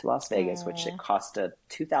out to Las Vegas, which it Aw. cost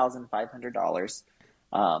 $2,500.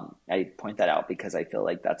 I point that out because I feel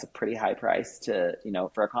like that's a pretty high price to,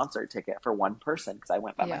 for a concert ticket for one person, because I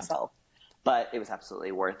went by Yeah. myself. But it was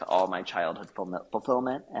absolutely worth all my childhood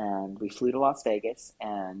fulfillment. And we flew to Las Vegas,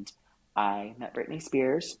 and I met Britney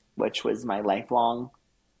Spears, which was my lifelong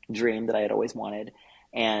dream that I had always wanted.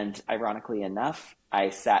 And ironically enough, I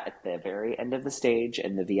sat at the very end of the stage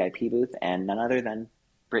in the VIP booth, and none other than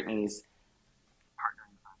Britney's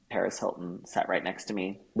Paris Hilton sat right next to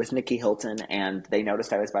me with Nikki Hilton, and they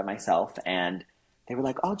noticed I was by myself, and they were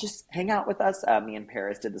like, "Oh, just hang out with us." Me and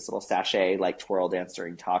Paris did this little sachet like twirl dance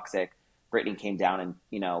during Toxic. Brittany came down and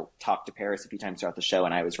talked to Paris a few times throughout the show,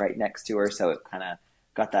 and I was right next to her, so it kind of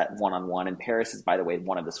got that one on one. And Paris is, by the way,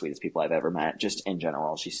 one of the sweetest people I've ever met. Just in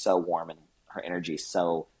general, she's so warm, and her energy is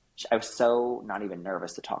so. I was so not even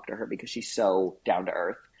nervous to talk to her because she's so down to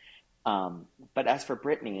earth. But as for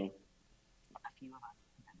Brittany,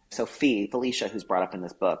 so Felicia, who's brought up in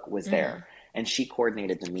this book, was Hmm. there, and she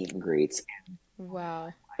coordinated the meet and greets.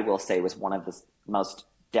 Wow. I will say was one of the most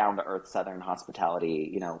down to earth Southern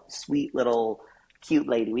hospitality, sweet little cute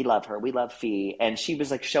lady. We love her. We love Fee. And she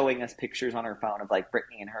was like showing us pictures on her phone of like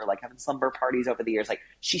Brittany and her like having slumber parties over the years. Like,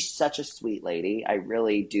 she's such a sweet lady. I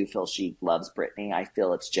really do feel she loves Brittany. I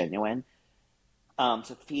feel it's genuine.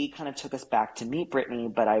 So Fee kind of took us back to meet Brittany,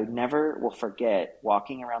 but I never will forget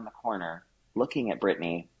walking around the corner, looking at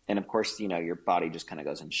Brittany. And of course, your body just kind of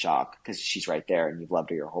goes in shock because she's right there and you've loved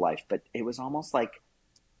her your whole life. But it was almost like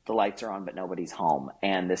the lights are on, but nobody's home.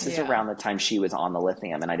 And this is Yeah. around the time she was on the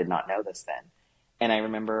lithium, and I did not know this then. And I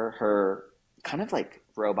remember her kind of like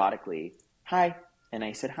robotically, "Hi." And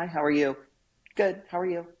I said, "Hi, how are you?" "Good. How are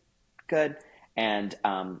you?" "Good." And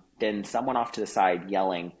then someone off to the side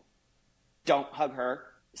yelling, "Don't hug her.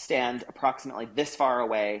 Stand approximately this far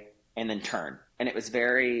away and then turn." And it was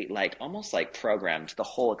very like almost like programmed the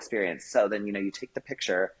whole experience. So then, you take the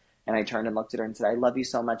picture, and I turned and looked at her and said, "I love you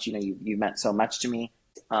so much. You meant so much to me."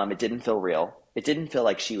 It didn't feel real. It didn't feel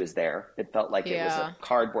like she was there. It felt like it was a Yeah.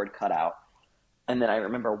 cardboard cutout. And then I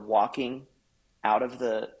remember walking out of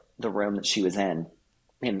the room that she was in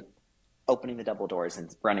and opening the double doors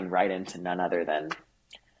and running right into none other than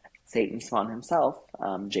Satan Spawn himself,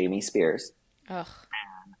 Jamie Spears. Ugh.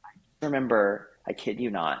 I remember, I kid you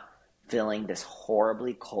not, feeling this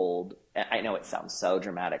horribly cold. I know it sounds so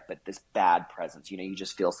dramatic, but this bad presence. You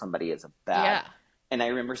just feel somebody is a bad. Yeah. And I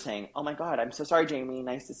remember saying, "Oh my God, I'm so sorry, Jamie.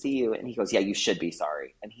 Nice to see you." And he goes, "Yeah, you should be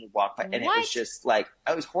sorry." And he walked by, and it was What? just like,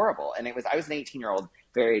 it was horrible. And I was an 18-year-old,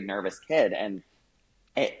 very nervous kid.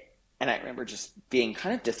 It, and I remember just being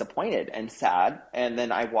kind of disappointed and sad. And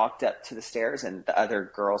then I walked up to the stairs, and the other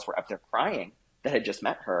girls were up there crying that had just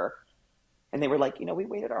met her. And they were like, "We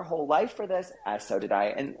waited our whole life for this." As so did I.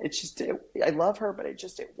 And it's just, I love her, but it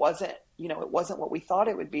wasn't, it wasn't what we thought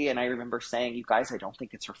it would be. And I remember saying, "You guys, I don't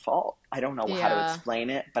think it's her fault. I don't know how to Yeah. explain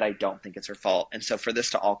it, but I don't think it's her fault." And so for this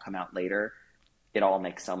to all come out later, it all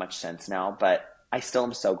makes so much sense now. But I still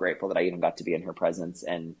am so grateful that I even got to be in her presence.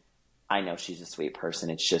 And I know she's a sweet person.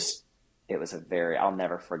 It's just, it was I'll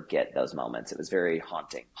never forget those moments. It was very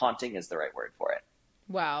haunting. Haunting is the right word for it.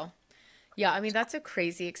 Wow. Yeah, I mean, that's a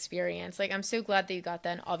crazy experience. Like, I'm so glad that you got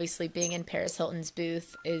that. And obviously, being in Paris Hilton's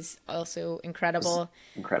booth is also It was incredible.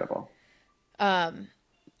 incredible.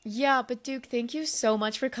 Yeah, but Duke, thank you so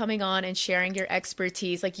much for coming on and sharing your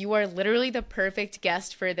expertise. Like, you are literally the perfect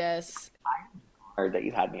guest for this. Honored that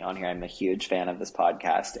you had me on here. I'm a huge fan of this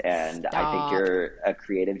podcast, and I think Stop. you're a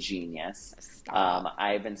creative genius. Stop.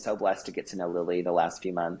 I've been so blessed to get to know Lily the last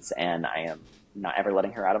few months, and I am not ever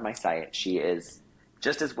letting her out of my sight. She is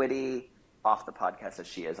just as witty off the podcast as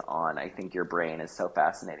she is on. I think your brain is so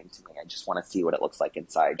fascinating to me. I just want to see what it looks like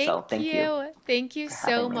inside. So Thank thank you you. Thank you for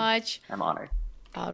having so me. much. I'm honored.